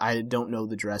I don't know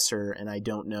The Dresser and I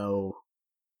don't know...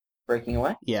 Breaking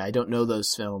Away? Yeah, I don't know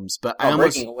those films, but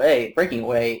Breaking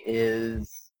Away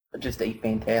is just a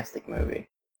fantastic movie.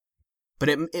 But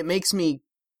it makes me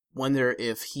wonder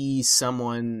if he's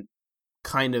someone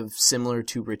kind of similar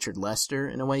to Richard Lester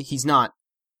in a way. He's not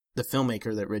the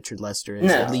filmmaker that Richard Lester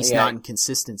is, at least not in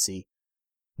consistency.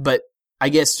 But I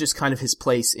guess just kind of his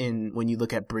place in when you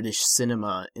look at British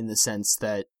cinema, in the sense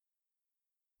that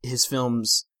his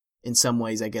films, in some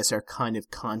ways, I guess, are kind of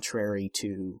contrary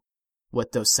to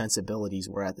what those sensibilities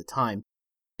were at the time.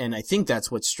 And I think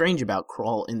that's what's strange about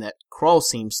Krull, in that Krull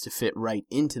seems to fit right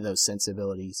into those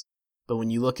sensibilities. But when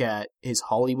you look at his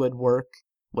Hollywood work,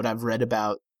 what I've read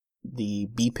about the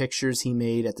B pictures he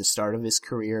made at the start of his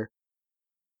career,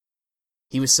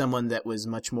 he was someone that was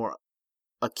much more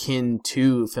akin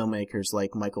to filmmakers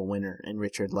like Michael Winner and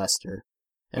Richard Lester.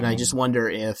 And I just wonder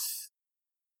if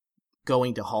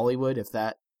going to Hollywood, if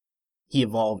that he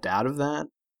evolved out of that.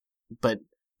 But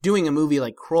doing a movie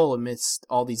like Krull amidst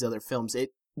all these other films,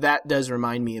 that does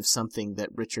remind me of something that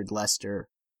Richard Lester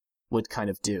would kind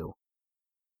of do.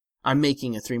 I'm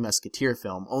making a Three Musketeer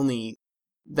film, only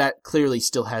that clearly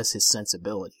still has his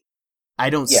sensibility.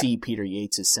 I don't see Peter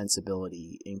Yates'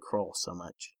 sensibility in Krull so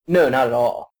much. No, not at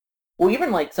all. Well,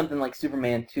 even like something like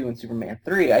Superman 2 and Superman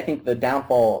 3, I think the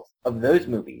downfall of those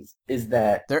movies is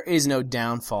that... There is no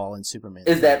downfall in Superman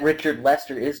 3. Is that Richard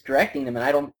Lester is directing them, and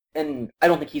I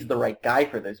don't think he's the right guy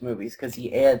for those movies, because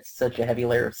he adds such a heavy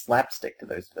layer of slapstick to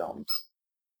those films.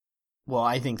 Well,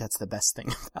 I think that's the best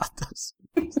thing about those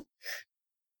movies.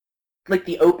 Like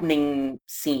the opening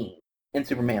scene in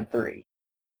Superman 3,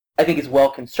 I think is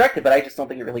well constructed, but I just don't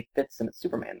think it really fits in a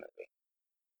Superman movie.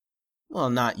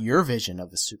 Well, not your vision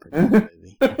of a Superman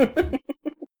movie.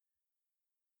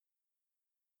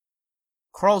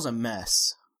 Krull's a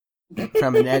mess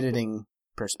from an editing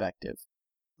perspective.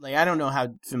 Like, I don't know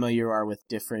how familiar you are with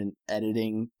different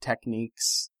editing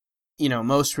techniques. You know,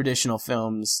 most traditional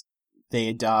films, they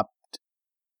adopt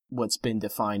what's been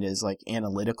defined as like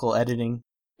analytical editing.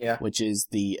 Yeah. Which is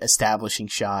the establishing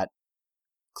shot,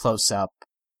 close up,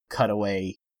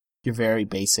 cutaway, your very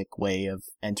basic way of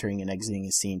entering and exiting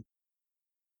a scene.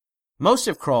 Most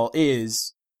of Krull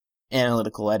is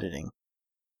analytical editing.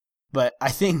 But I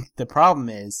think the problem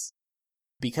is,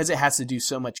 because it has to do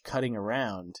so much cutting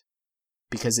around,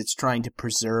 because it's trying to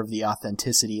preserve the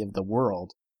authenticity of the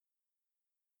world,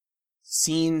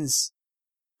 scenes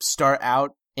start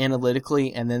out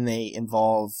analytically and then they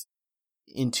evolve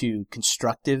into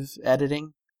constructive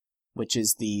editing, which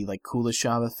is the like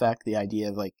Kuleshov effect, the idea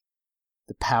of like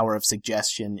the power of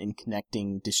suggestion in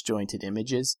connecting disjointed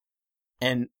images.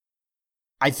 And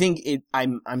I think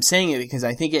I'm saying it because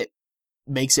I think it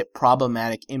makes it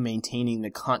problematic in maintaining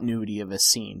the continuity of a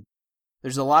scene.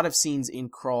 There's a lot of scenes in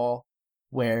Krull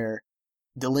where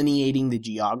delineating the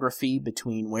geography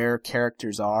between where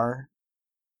characters are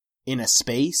in a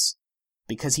space,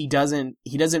 because he doesn't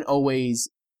always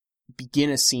begin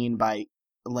a scene by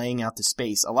laying out the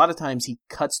space. A lot of times he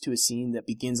cuts to a scene that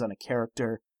begins on a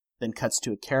character, then cuts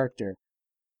to a character.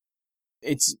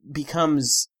 It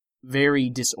becomes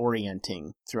very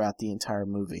disorienting throughout the entire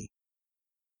movie.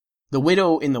 The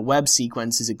Widow in the web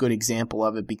sequence is a good example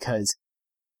of it because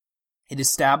it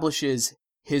establishes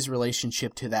his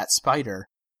relationship to that spider,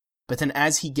 but then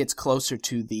as he gets closer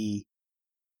to the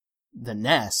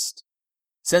nest,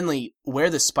 suddenly where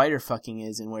the spider fucking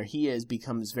is and where he is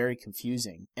becomes very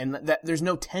confusing. And that there's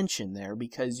no tension there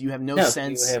because you have no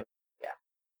sense.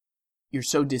 You're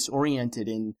so disoriented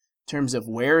in terms of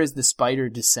where is the spider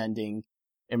descending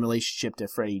in relationship to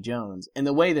Freddie Jones. And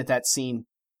the way that scene,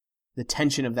 the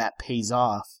tension of that pays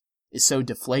off is so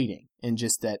deflating. And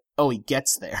just that, oh, he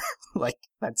gets there. Like,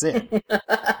 that's it.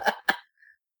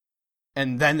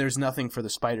 And then there's nothing for the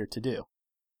spider to do.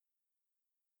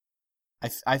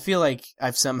 I feel like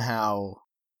I've somehow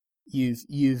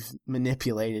you've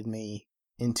manipulated me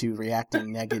into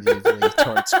reacting negatively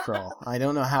towards Krull. I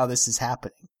don't know how this is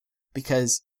happening.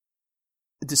 because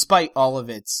despite all of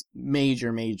its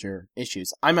major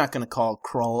issues, I'm not going to call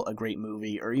Krull a great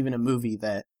movie or even a movie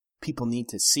that people need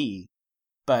to see,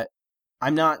 but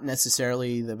I'm not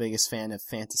necessarily the biggest fan of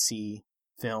fantasy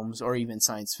films or even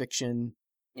science fiction.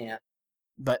 Yeah.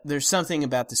 But there's something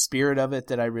about the spirit of it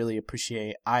that I really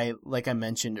appreciate. Like I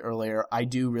mentioned earlier, I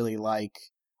do really like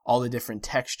all the different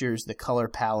textures, the color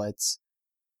palettes,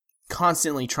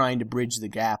 constantly trying to bridge the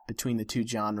gap between the two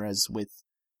genres with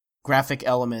graphic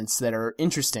elements that are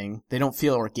interesting. They don't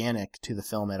feel organic to the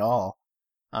film at all.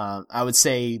 I would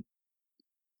say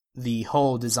the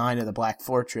whole design of the Black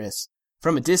Fortress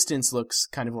from a distance looks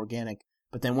kind of organic,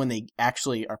 but then when they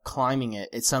actually are climbing it,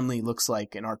 it suddenly looks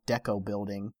like an Art Deco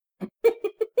building,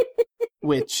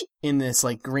 which in this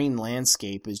like green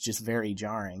landscape is just very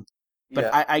jarring. But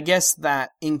Yeah. I guess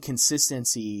that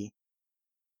inconsistency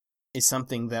is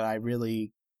something that I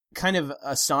really kind of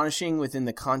astonishing within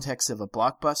the context of a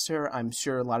blockbuster. I'm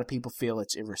sure a lot of people feel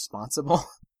it's irresponsible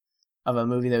of a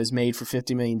movie that was made for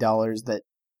 $50 million that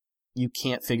you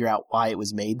can't figure out why it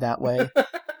was made that way.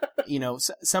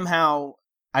 Somehow,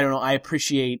 I don't know, I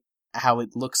appreciate how it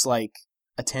looks like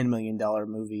a $10 million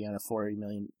movie on a $40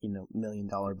 million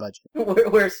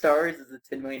budget. Where Star Wars is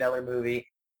a $10 million movie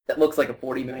that looks like a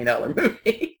 $40 million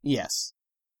movie. Yes.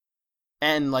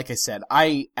 And like I said,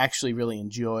 I actually really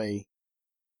enjoy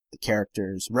the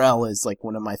characters. Rel is like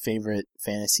one of my favorite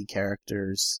fantasy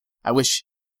characters. I wish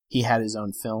he had his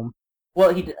own film.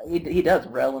 Well, he does.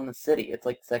 Rel in the City. It's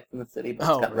like Sex in the City, but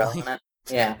it's got Rel in it.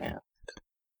 Yeah.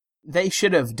 They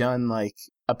should have done like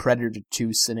a Predator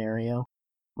 2 scenario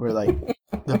where like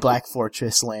the Black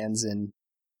Fortress lands in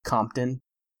Compton.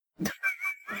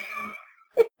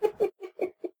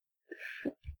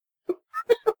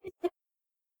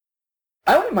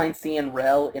 I wouldn't mind seeing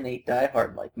Rel in a Die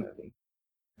Hard-like movie.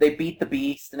 They beat the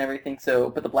Beast and everything,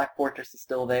 but the Black Fortress is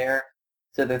still there,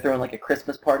 so they're throwing like a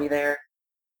Christmas party there.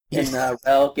 And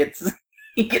Rel gets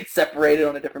separated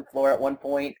on a different floor at one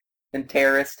point, and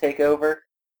terrorists take over,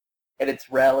 and it's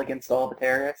Rel against all the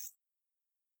terrorists.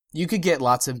 You could get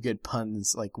lots of good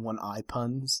puns, like one-eye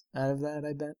puns, out of that,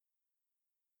 I bet.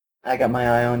 I got my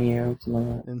eye on you.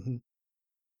 Something like that. Mm-hmm.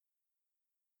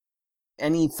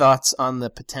 Any thoughts on the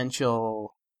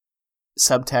potential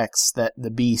subtext that the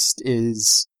Beast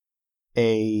is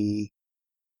a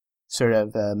sort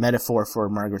of a metaphor for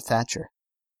Margaret Thatcher?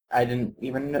 I didn't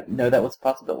even know that was a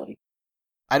possibility.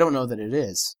 I don't know that it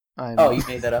is. You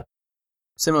made that up.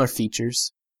 Similar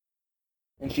features.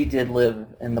 And she did live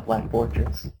in the Black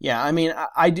Fortress. Yeah, I mean,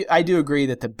 I do agree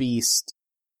that the Beast,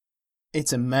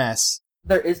 it's a mess.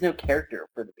 There is no character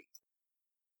for the Beast.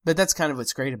 But that's kind of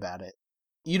what's great about it.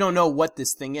 You don't know what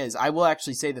this thing is. I will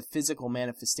actually say the physical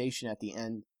manifestation at the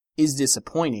end is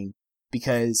disappointing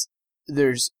because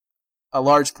there's a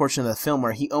large portion of the film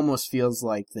where he almost feels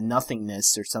like the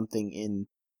nothingness or something in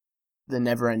the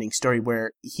never-ending story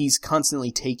where he's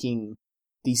constantly taking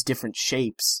these different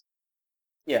shapes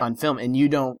on film, and you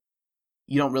don't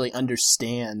really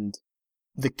understand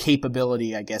the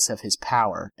capability, I guess, of his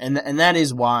power. And that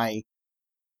is why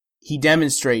he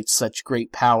demonstrates such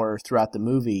great power throughout the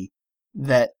movie,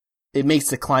 that it makes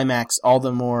the climax all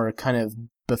the more kind of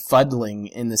befuddling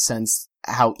in the sense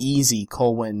how easy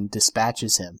Colwyn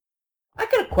dispatches him. I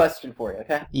got a question for you,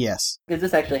 okay? Yes. Because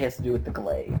this actually has to do with the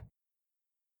glaive.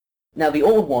 Now, the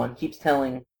old one keeps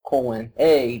telling Colwyn,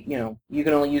 hey, you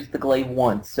can only use the glaive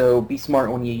once, so be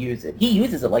smart when you use it. He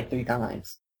uses it like 3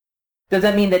 times. Does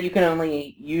that mean that you can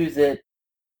only use it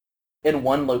in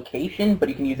one location, but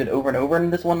you can use it over and over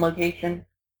in this one location?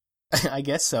 I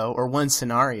guess so, or one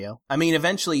scenario. I mean,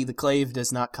 eventually the glaive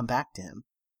does not come back to him.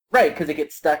 Right, because it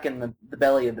gets stuck in the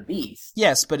belly of the beast.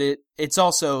 Yes, but it's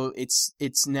also it's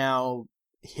now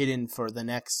hidden for the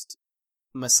next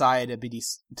Messiah to be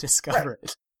discovered.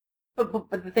 Right.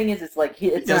 But the thing is, it's like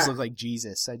it does look like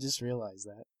Jesus. I just realized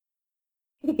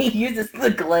that. He uses the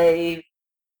glaive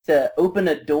to open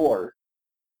a door,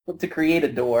 to create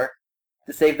a door,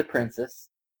 to save the princess.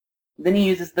 Then he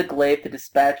uses the glaive to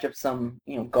dispatch of some,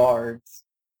 guards.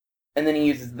 And then he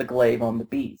uses the glaive on the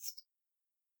beast.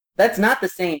 That's not the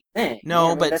same thing.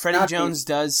 No, but Freddie Jones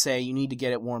does say you need to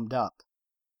get it warmed up.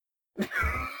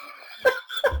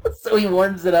 So he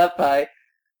warms it up by...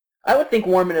 I would think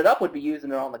warming it up would be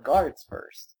using it on the guards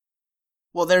first.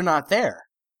 Well, they're not there.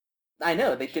 I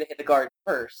know, they should have hit the guards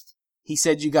first. He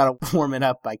said you gotta warm it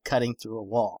up by cutting through a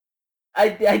wall. I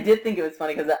did think it was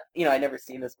funny because, I'd never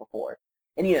seen this before.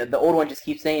 And, the old one just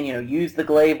keeps saying, use the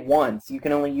glaive once. You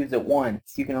can only use it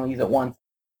once. You can only use it once.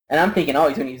 And I'm thinking,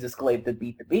 he's going to use this glaive to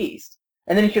beat the beast.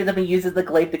 And then he shows up and uses the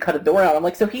glaive to cut a door out. I'm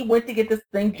like, so he went to get this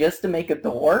thing just to make a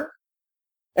door?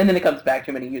 And then it comes back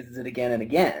to him and he uses it again and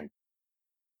again.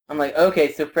 I'm like,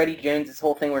 okay, so Freddie Jones'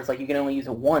 whole thing where it's like you can only use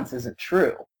it once isn't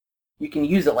true. You can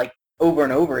use it like over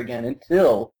and over again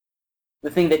until the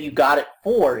thing that you got it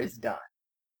for is done.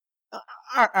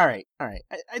 All right.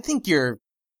 I think you're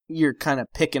kind of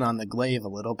picking on the glaive a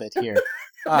little bit here.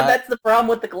 But that's the problem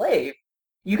with the glaive.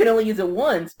 You can only use it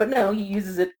once, but no, he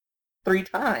uses it 3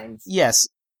 times. Yes.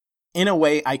 In a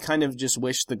way, I kind of just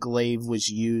wish the glaive was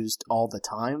used all the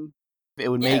time. It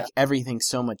would make everything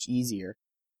so much easier.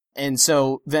 And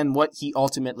so then what he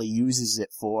ultimately uses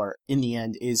it for, in the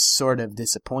end, is sort of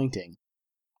disappointing.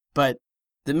 But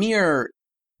the mere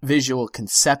visual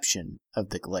conception of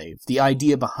the glaive, the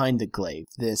idea behind the glaive,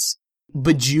 this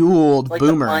bejeweled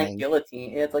boomerang.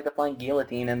 It's like the flying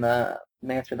guillotine in the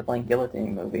Master of the Flying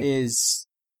Guillotine movie. Is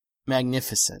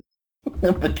magnificent.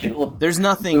 Bejeweled there's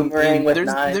nothing boomerang with there's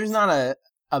knives. not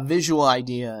a visual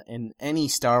idea in any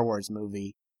Star Wars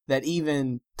movie that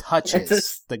even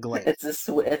touches the glaive. It's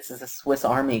a Swiss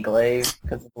Army glaive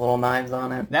because of the little knives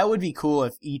on it. That would be cool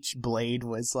if each blade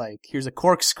was like, here's a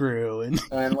corkscrew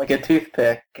and like a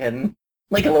toothpick and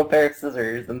like a little pair of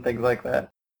scissors and things like that.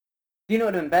 You know, it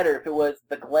would have been better if it was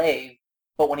the glaive,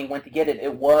 but when he went to get it,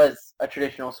 it was a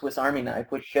traditional Swiss Army knife,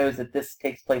 which shows that this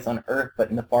takes place on Earth, but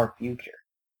in the far future.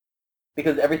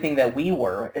 Because everything that we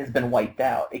were has been wiped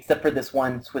out, except for this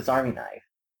one Swiss Army knife.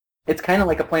 It's kind of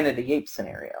like a Planet of the Apes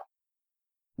scenario.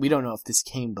 We don't know if this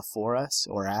came before us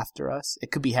or after us.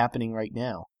 It could be happening right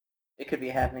now. It could be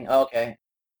happening. Oh, okay.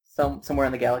 Somewhere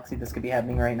in the galaxy, this could be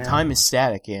happening right now. Time is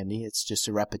static, Andy. It's just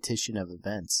a repetition of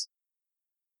events.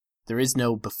 There is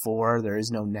no before, there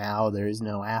is no now, there is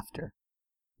no after.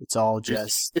 It's all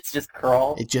just... It's just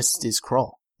Krull. It just is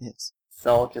Krull. Yes. It's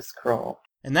all just Krull.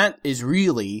 And that is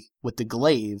really what the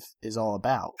glaive is all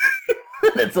about.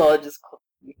 That's all just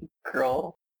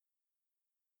Krull.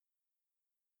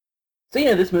 So,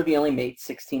 this movie only made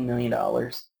 $16 million.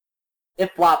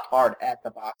 It flopped hard at the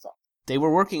box office. They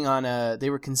were working on they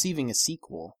were conceiving a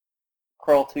sequel.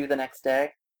 Krull 2 the next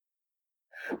day.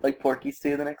 Like Porky's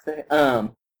 2 the next day.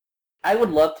 I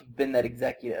would love to have been that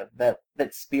executive that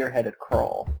spearheaded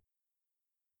Krull.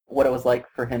 What it was like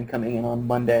for him coming in on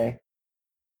Monday.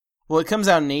 Well, it comes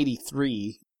out in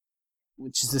 1983,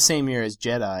 which is the same year as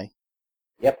Jedi.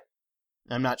 Yep.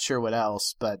 I'm not sure what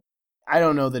else, but I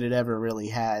don't know that it ever really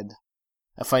had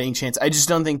a fighting chance. I just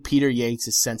don't think Peter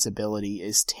Yates' sensibility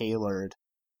is tailored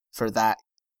for that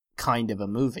kind of a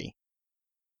movie.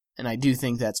 And I do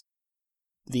think that's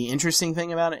the interesting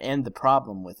thing about it, and the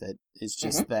problem with it is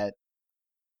just that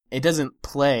it doesn't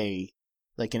play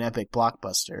like an epic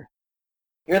blockbuster.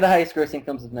 Here are the highest grossing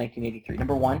films of 1983.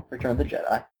 Number 1, Return of the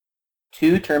Jedi.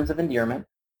 2, Terms of Endearment.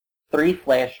 3,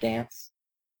 Flashdance.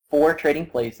 4, Trading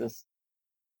Places.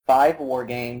 5, War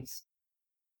Games.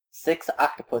 6,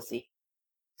 Octopussy.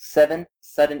 7,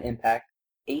 Sudden Impact.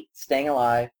 8, Staying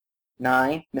Alive.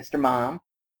 9, Mr. Mom.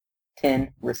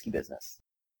 10, Risky Business.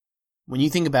 When you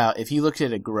think about, if you looked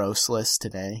at a gross list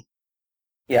today,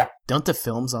 yeah, don't the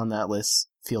films on that list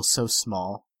feel so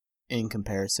small in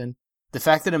comparison? The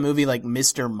fact that a movie like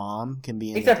Mr. Mom can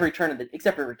be except for Return of the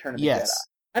yes. Jedi.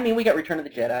 I mean, we got Return of the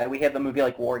Jedi. We have a movie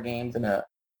like War Games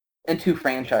and 2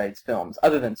 franchise films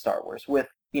other than Star Wars with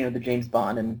the James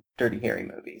Bond and Dirty Harry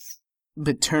movies.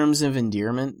 But Terms of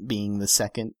Endearment being the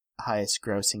second highest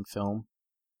grossing film.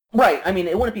 Right. I mean,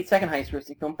 it wouldn't be second highest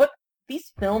grossing film, but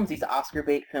these films, these Oscar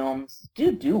bait films,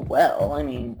 do well. I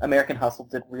mean, American Hustle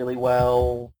did really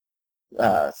well.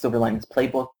 Silver Linings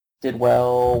Playbook did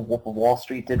well. Wolf of Wall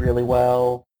Street did really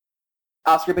well.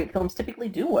 Oscar bait films typically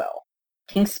do well.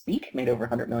 King's Speech made over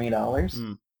 $100 million.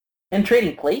 And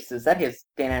Trading Places, that has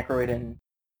Dan Aykroyd and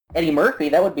Eddie Murphy.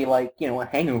 That would be like, a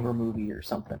Hangover movie or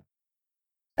something.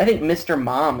 I think Mr.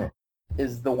 Mom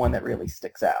is the one that really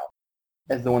sticks out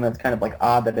as the one that's kind of like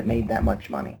odd that it made that much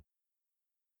money.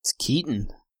 It's Keaton.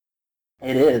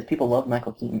 It is. People love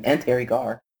Michael Keaton and Terry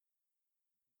Garr.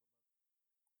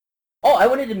 Oh, I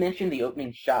wanted to mention the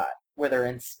opening shot where they're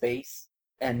in space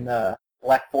and the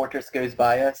Black Fortress goes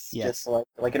by us, yes. just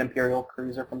like an Imperial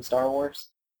cruiser from Star Wars.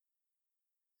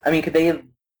 I mean, could they have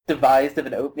devised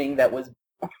an opening that was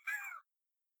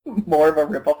more of a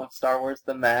ripoff of Star Wars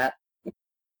than that?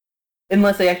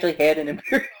 Unless they actually had an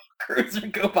Imperial cruiser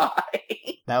go by.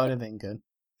 That would have been good.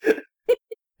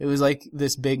 It was like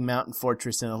this big mountain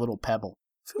fortress and a little pebble.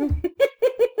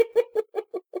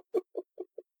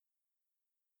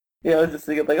 Yeah, I was just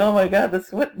thinking, like, oh my god,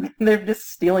 they're just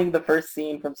stealing the first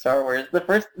scene from Star Wars.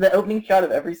 The opening shot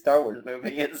of every Star Wars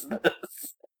movie is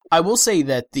this. I will say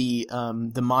that the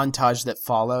montage that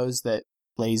follows, that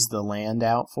lays the land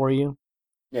out for you,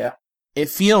 yeah, it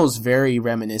feels very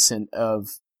reminiscent of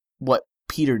what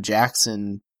Peter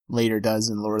Jackson later does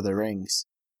in Lord of the Rings,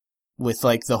 with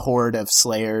like the horde of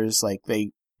slayers, like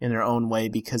they, in their own way,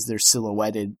 because they're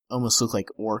silhouetted, almost look like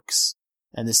orcs,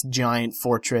 and this giant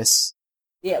fortress.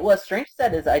 Yeah, well, strange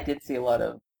said is I did see a lot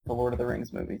of the Lord of the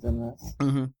Rings movies in this.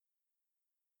 Mm-hmm.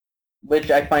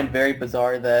 Which I find very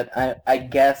bizarre that I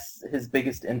guess his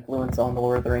biggest influence on the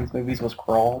Lord of the Rings movies was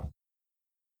Krull.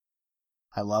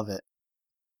 I love it.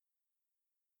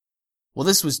 Well,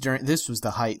 this was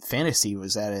the height. Fantasy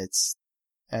was at its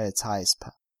highest.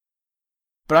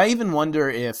 But I even wonder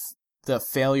if the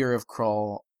failure of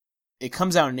Krull, it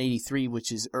comes out in 1983,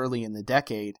 which is early in the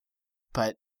decade,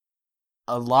 but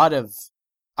a lot of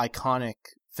iconic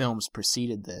films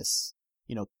preceded this.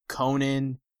 You know,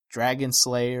 Conan, Dragon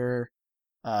Slayer,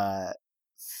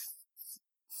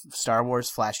 Star Wars,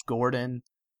 Flash Gordon.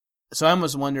 So I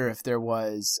almost wonder if there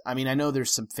was, I mean, I know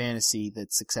there's some fantasy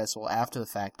that's successful after the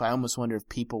fact, but I almost wonder if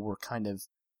people were kind of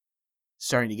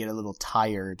starting to get a little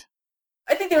tired.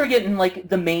 I think they were getting, like,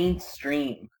 the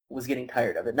mainstream was getting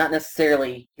tired of it. Not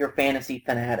necessarily your fantasy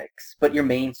fanatics, but your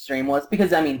mainstream was.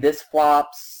 Because, I mean, this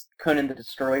flops, Conan the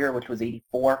Destroyer, which was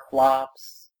 1984,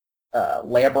 flops,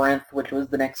 Labyrinth, which was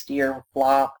the next year,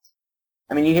 flopped.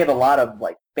 I mean, you have a lot of,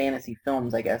 like, fantasy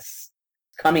films, I guess,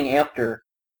 coming after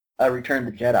Return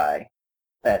of the Jedi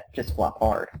that just flop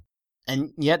hard.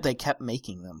 And yet they kept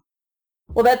making them.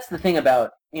 Well, that's the thing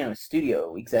about, you know,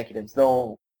 studio executives.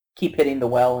 They'll keep hitting the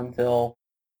well until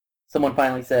someone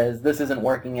finally says, this isn't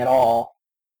working at all.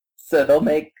 So they'll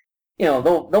make, you know,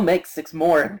 they'll make 6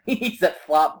 more movies that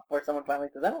flop before someone finally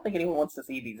says, I don't think anyone wants to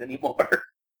see these anymore.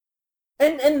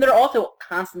 And they're also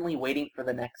constantly waiting for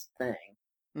the next thing.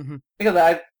 Mm-hmm. Because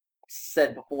I've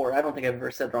said before, I don't think I've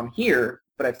ever said it on here,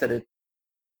 but I've said it,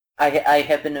 I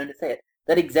have been known to say it,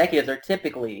 that executives are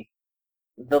typically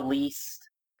the least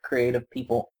creative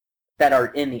people that are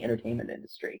in the entertainment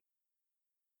industry.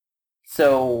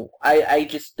 So I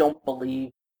just don't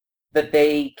believe that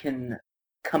they can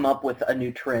come up with a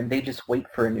new trend. They just wait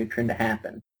for a new trend to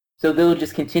happen. So they'll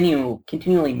just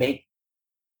continually make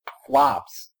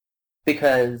flops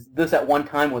because this at one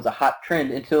time was a hot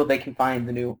trend until they can find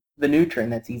the new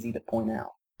trend that's easy to point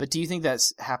out. But do you think that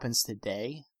happens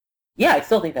today? Yeah, I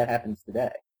still think that happens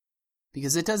today.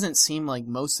 Because it doesn't seem like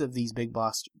most of these big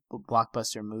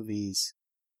blockbuster movies,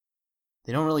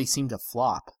 they don't really seem to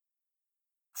flop.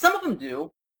 Some of them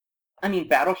do. I mean,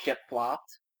 Battleship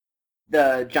flopped.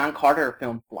 The John Carter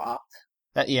film flopped.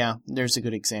 Yeah, there's a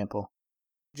good example.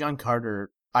 John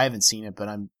Carter, I haven't seen it, but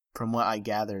from what I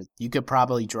gathered, you could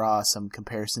probably draw some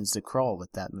comparisons to Krull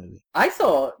with that movie. I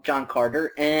saw John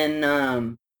Carter,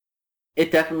 and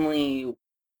it definitely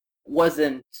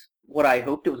wasn't what I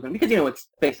hoped it was going to be. Because, you know, it's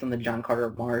based on the John Carter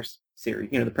of Mars series,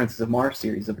 you know, the Princess of Mars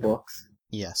series of books.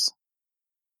 Yes.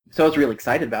 So I was really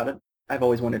excited about it. I've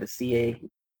always wanted to see a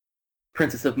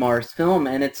Princess of Mars film,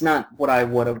 and it's not what I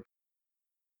would have...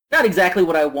 Not exactly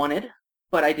what I wanted,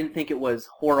 but I didn't think it was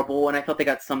horrible, and I thought they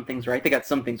got some things right. They got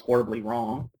some things horribly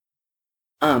wrong.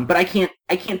 But I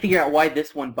can't figure out why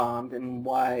this one bombed and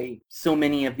why so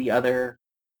many of the other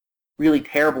really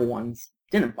terrible ones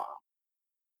didn't bomb.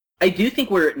 I do think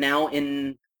we're now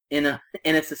in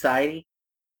a society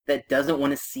that doesn't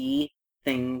want to see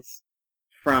things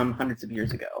from hundreds of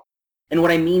years ago. And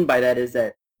what I mean by that is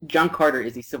that John Carter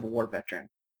is a Civil War veteran.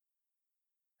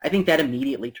 I think that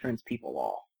immediately turns people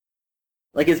off.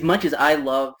 Like, as much as I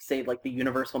love, say, like the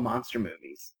Universal monster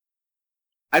movies,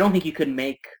 I don't think you could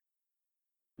make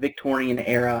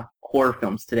Victorian-era horror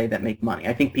films today that make money.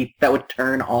 I think that would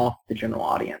turn off the general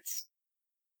audience.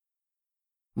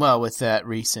 Well, with that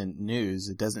recent news,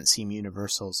 it doesn't seem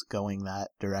Universal's going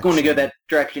that direction. Going to go that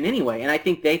direction anyway, and I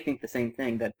think they think the same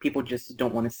thing, that people just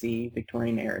don't want to see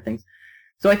Victorian-era things.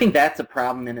 So I think that's a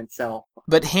problem in itself.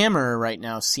 But Hammer right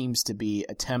now seems to be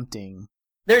attempting...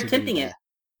 They're attempting it.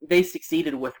 They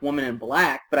succeeded with Woman in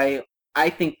Black, but I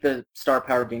think the star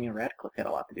power of Daniel Radcliffe had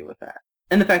a lot to do with that.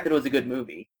 And the fact that it was a good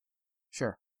movie.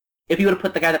 Sure. If you would have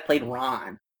put the guy that played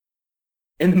Ron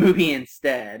in the movie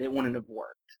instead, it wouldn't have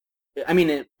worked. I mean,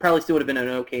 it probably still would have been an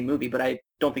okay movie, but I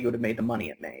don't think it would have made the money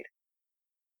it made.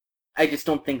 I just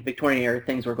don't think Victorian-era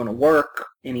things were going to work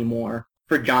anymore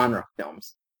for genre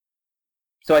films.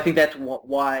 So I think that's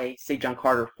why, say, John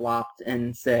Carter flopped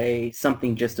and, say,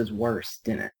 Something Just As Worse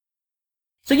didn't.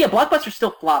 So yeah, blockbusters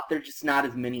still flop. There are just not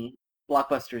as many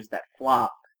blockbusters that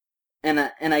flop. And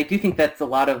I do think that's a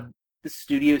lot of the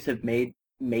studios have made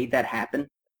that happen.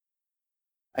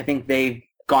 I think they've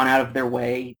gone out of their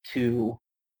way to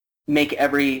make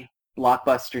every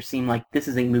blockbuster seem like this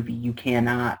is a movie you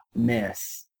cannot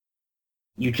miss.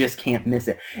 You just can't miss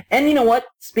it. And you know what?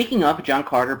 Speaking of John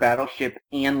Carter, Battleship,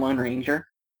 and Lone Ranger,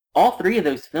 all 3 of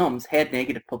those films had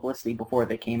negative publicity before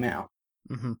they came out.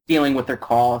 dealing with their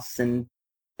costs and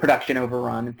production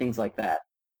overrun and things like that.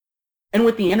 And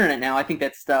with the internet now, I think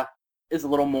that stuff is a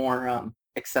little more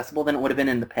accessible than it would have been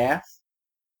in the past.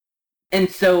 And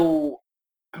so,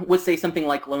 would say something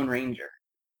like Lone Ranger.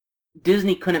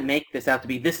 Disney couldn't make this out to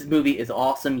be, this movie is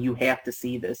awesome, you have to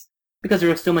see this, because there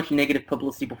was so much negative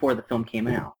publicity before the film came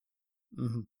out.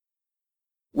 Mm-hmm.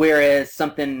 Whereas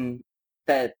something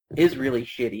that is really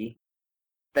shitty,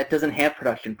 that doesn't have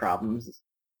production problems,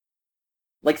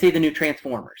 like say the new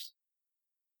Transformers.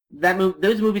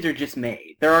 Those movies are just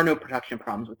made. There are no production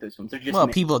problems with those films. They're just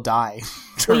made. People die.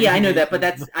 Well, yeah, I know that, but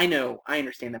I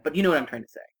understand that, but you know what I'm trying to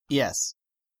say. Yes.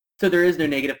 So there is no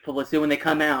negative publicity. When they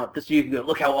come out, the studio can go,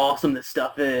 look how awesome this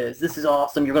stuff is. This is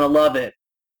awesome. You're going to love it.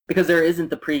 Because there isn't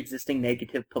the pre-existing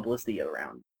negative publicity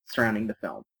surrounding the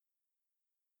film.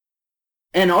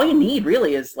 And all you need,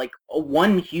 really, is like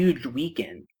one huge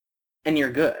weekend, and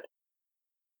you're good.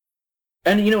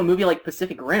 And, you know, a movie like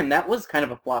Pacific Rim, that was kind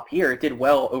of a flop here. It did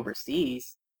well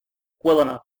overseas. Well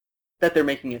enough that they're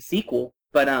making a sequel,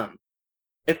 but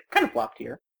it kind of flopped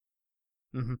here.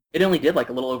 Mm-hmm. It only did like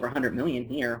a little over 100 million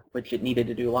here, which it needed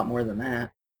to do a lot more than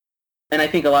that. And I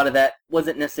think a lot of that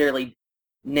wasn't necessarily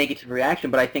negative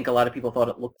reaction, but I think a lot of people thought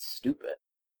it looked stupid.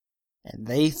 And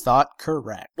they thought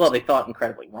correct. Well, they thought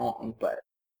incredibly wrong, but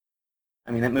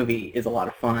I mean, that movie is a lot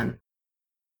of fun.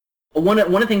 One of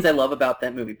the things I love about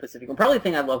that movie, Pacific Rim, probably the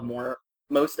thing I love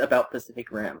most about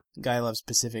Pacific Rim. The guy loves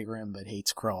Pacific Rim but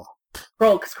hates Krull.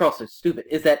 Because Krull's so stupid,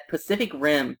 is that Pacific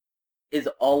Rim is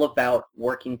all about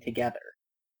working together.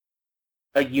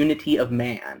 A unity of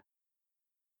man.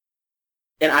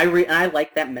 And I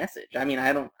like that message. I mean,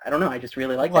 I don't know. I just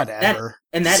really like Whatever.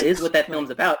 that. And that is what that film's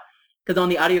about. Because on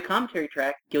the audio commentary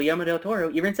track, Guillermo del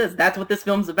Toro even says that's what this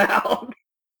film's about.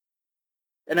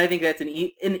 And I think that's an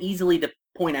easily to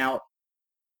point out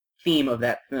theme of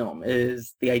that film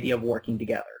is the idea of working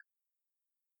together.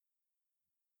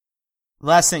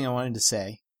 Last thing I wanted to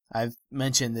say, I've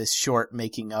mentioned this short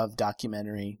making of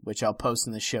documentary, which I'll post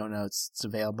in the show notes. It's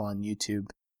available on YouTube.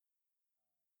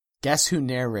 Guess who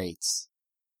narrates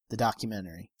the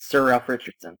documentary? Sir Ralph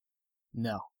Richardson.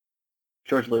 No.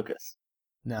 George Lucas.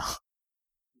 No.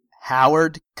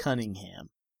 Howard Cunningham.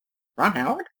 Ron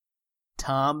Howard?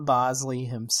 Tom Bosley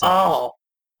himself. Oh,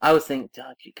 I was thinking,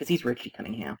 because he's Richie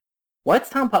Cunningham. Why is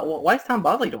Tom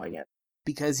Bosley doing it?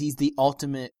 Because he's the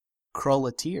ultimate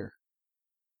Krulleteer.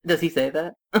 Does he say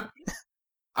that?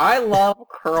 I love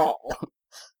Krull.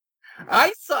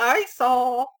 I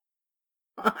saw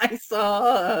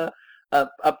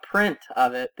a print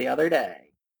of it the other day.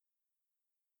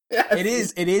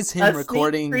 It is him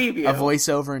recording preview. A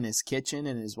voiceover in his kitchen,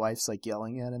 and his wife's like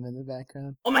yelling at him in the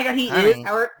background. Oh my god,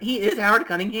 he is Howard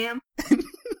Cunningham.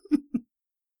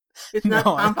 It's not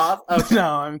Tom Bosley. Okay. No,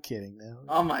 I'm kidding. No.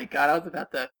 Oh my god, I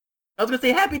was gonna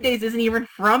say Happy Days isn't even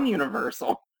from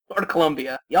Universal or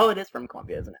Columbia. Yo, it is from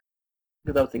Columbia, isn't it?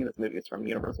 Because I was thinking this movie is from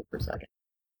Universal for a second.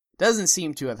 Doesn't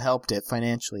seem to have helped it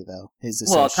financially, though. His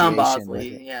association. Tom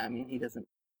Bosley, yeah, I mean, he doesn't.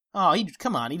 Oh,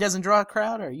 come on, he doesn't draw a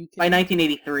crowd? Are you kidding? By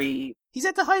 1983, he's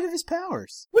at the height of his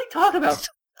powers. What are you talking about?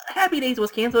 Happy Days was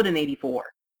canceled in '84.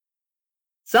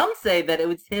 Some say that it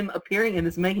was him appearing in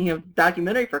this making of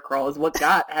documentary for Krull is what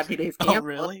got Happy Days canceled. Oh,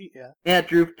 really? Yeah. Yeah, it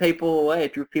drew people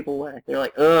away. They're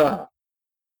like, ugh.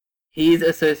 He's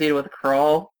associated with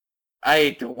Krull.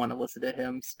 I don't want to listen to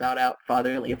him spout out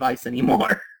fatherly advice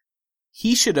anymore.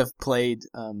 He should have played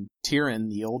Tyrion,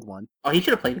 the old one. Oh, he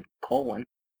should have played Colwyn.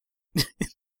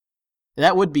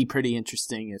 That would be pretty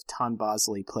interesting if Tom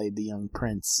Bosley played the young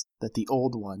prince, that the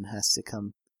old one has to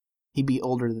come. He'd be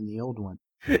older than the old one.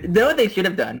 Know what they should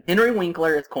have done? Henry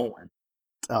Winkler is Colwyn.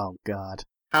 Oh, God.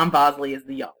 Tom Bosley is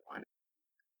the young one.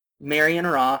 Marion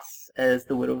Ross as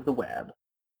the Widow of the Web.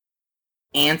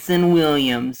 Anson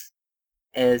Williams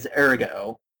as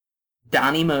Ergo.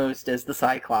 Donnie Most as the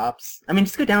Cyclops. I mean,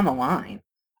 just go down the line.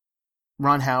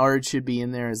 Ron Howard should be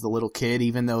in there as the little kid,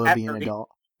 even though he'll be an adult.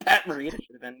 Pat Morita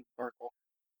should have been Oracle.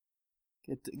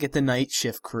 Get the night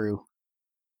shift crew.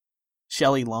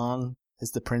 Shelley Long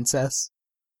as the princess.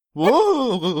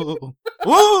 Whoa!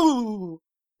 Whoa!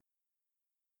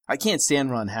 I can't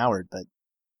stand Ron Howard, but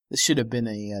this should have been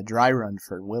a dry run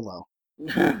for Willow.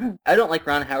 I don't like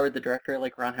Ron Howard the director. I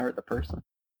like Ron Howard the person.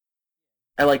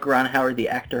 I like Ron Howard the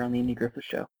actor on the Andy Griffith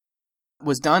Show.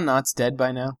 Was Don Knotts dead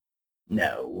by now?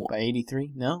 No. By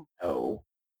 83? No? No.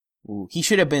 Ooh, he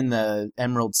should have been the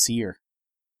Emerald Seer.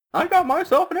 I got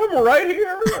myself an emerald right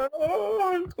here.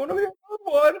 It's going to be a good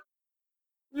one.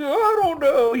 Yeah, I don't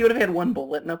know. You would have had one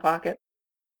bullet in a pocket.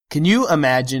 Can you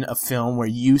imagine a film where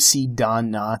you see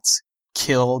Don Knotts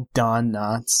kill Don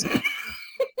Knotts?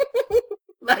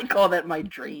 I call that my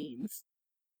dreams.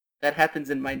 That happens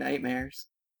in my nightmares.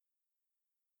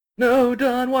 No,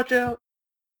 Don, watch out!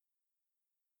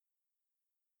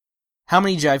 How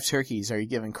many jive turkeys are you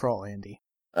giving Krull, Andy?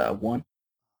 1.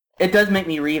 It does make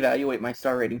me reevaluate my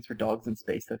star ratings for Dogs in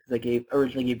Space, though, because I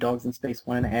originally gave Dogs in Space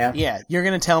 1.5. Yeah, you're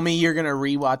gonna tell me you're gonna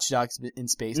rewatch Dogs in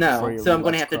Space before No, you so I'm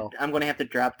Krull. gonna have to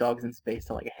drop Dogs in Space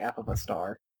to like a half of a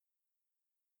star.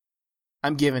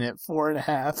 I'm giving it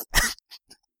 4.5.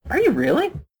 Are you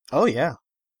really? Oh yeah,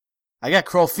 I got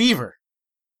Krull fever.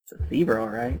 It's a fever, all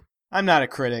right. I'm not a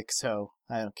critic, so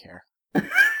I don't care.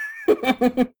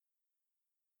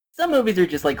 Some movies are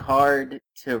just like hard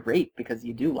to rate because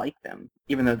you do like them,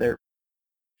 even though they're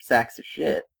sacks of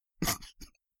shit.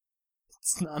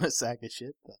 It's not a sack of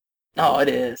shit, though. Oh, it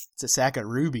is. It's a sack of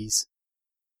rubies.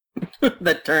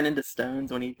 That turn into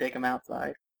stones when you take them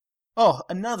outside. Oh,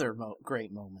 another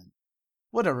great moment.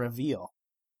 What a reveal.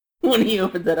 When he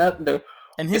opens it up,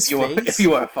 and his face. If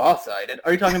you are farsighted.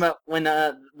 Are you talking about when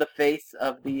the face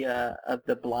of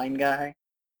the blind guy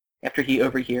after he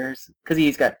overhears? Because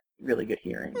he's got really good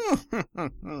hearing.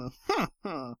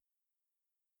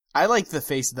 I like the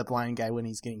face of the blind guy when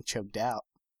he's getting choked out.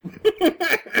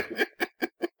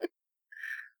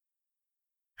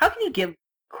 How can you give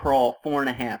Krull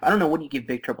 4.5? I don't know. What do you give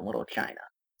Big Trouble in Little China?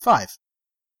 5.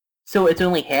 So it's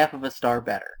only half of a star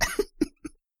better.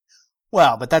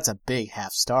 Well, but that's a big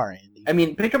half star, Andy. I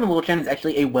mean, Big Trouble in Little China is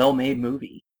actually a well-made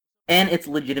movie, and it's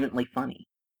legitimately funny.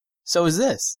 So is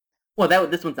this. Well,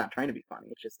 this one's not trying to be funny.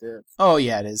 It just is. Oh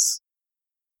yeah, it is.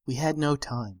 We had no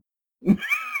time.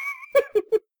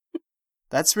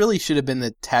 That's really should have been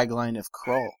the tagline of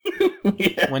Krull.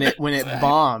 Yeah, when it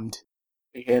bombed.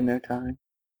 We had no time.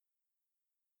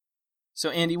 So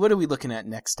Andy, what are we looking at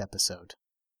next episode?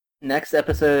 Next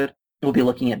episode, we'll be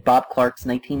looking at Bob Clark's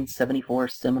 1974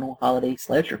 seminal holiday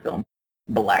slasher film,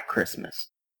 Black Christmas.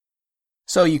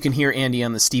 So you can hear Andy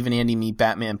on the Steve and Andy Meet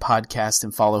Batman podcast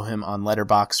and follow him on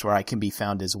Letterboxd, where I can be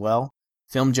found as well.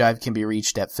 Film Jive can be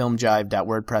reached at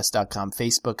filmjive.wordpress.com,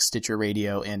 Facebook, Stitcher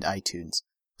Radio, and iTunes.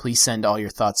 Please send all your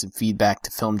thoughts and feedback to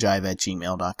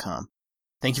filmjive@gmail.com.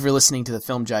 Thank you for listening to the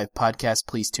Film Jive podcast.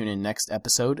 Please tune in next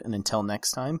episode, and until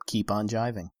next time, keep on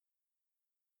jiving.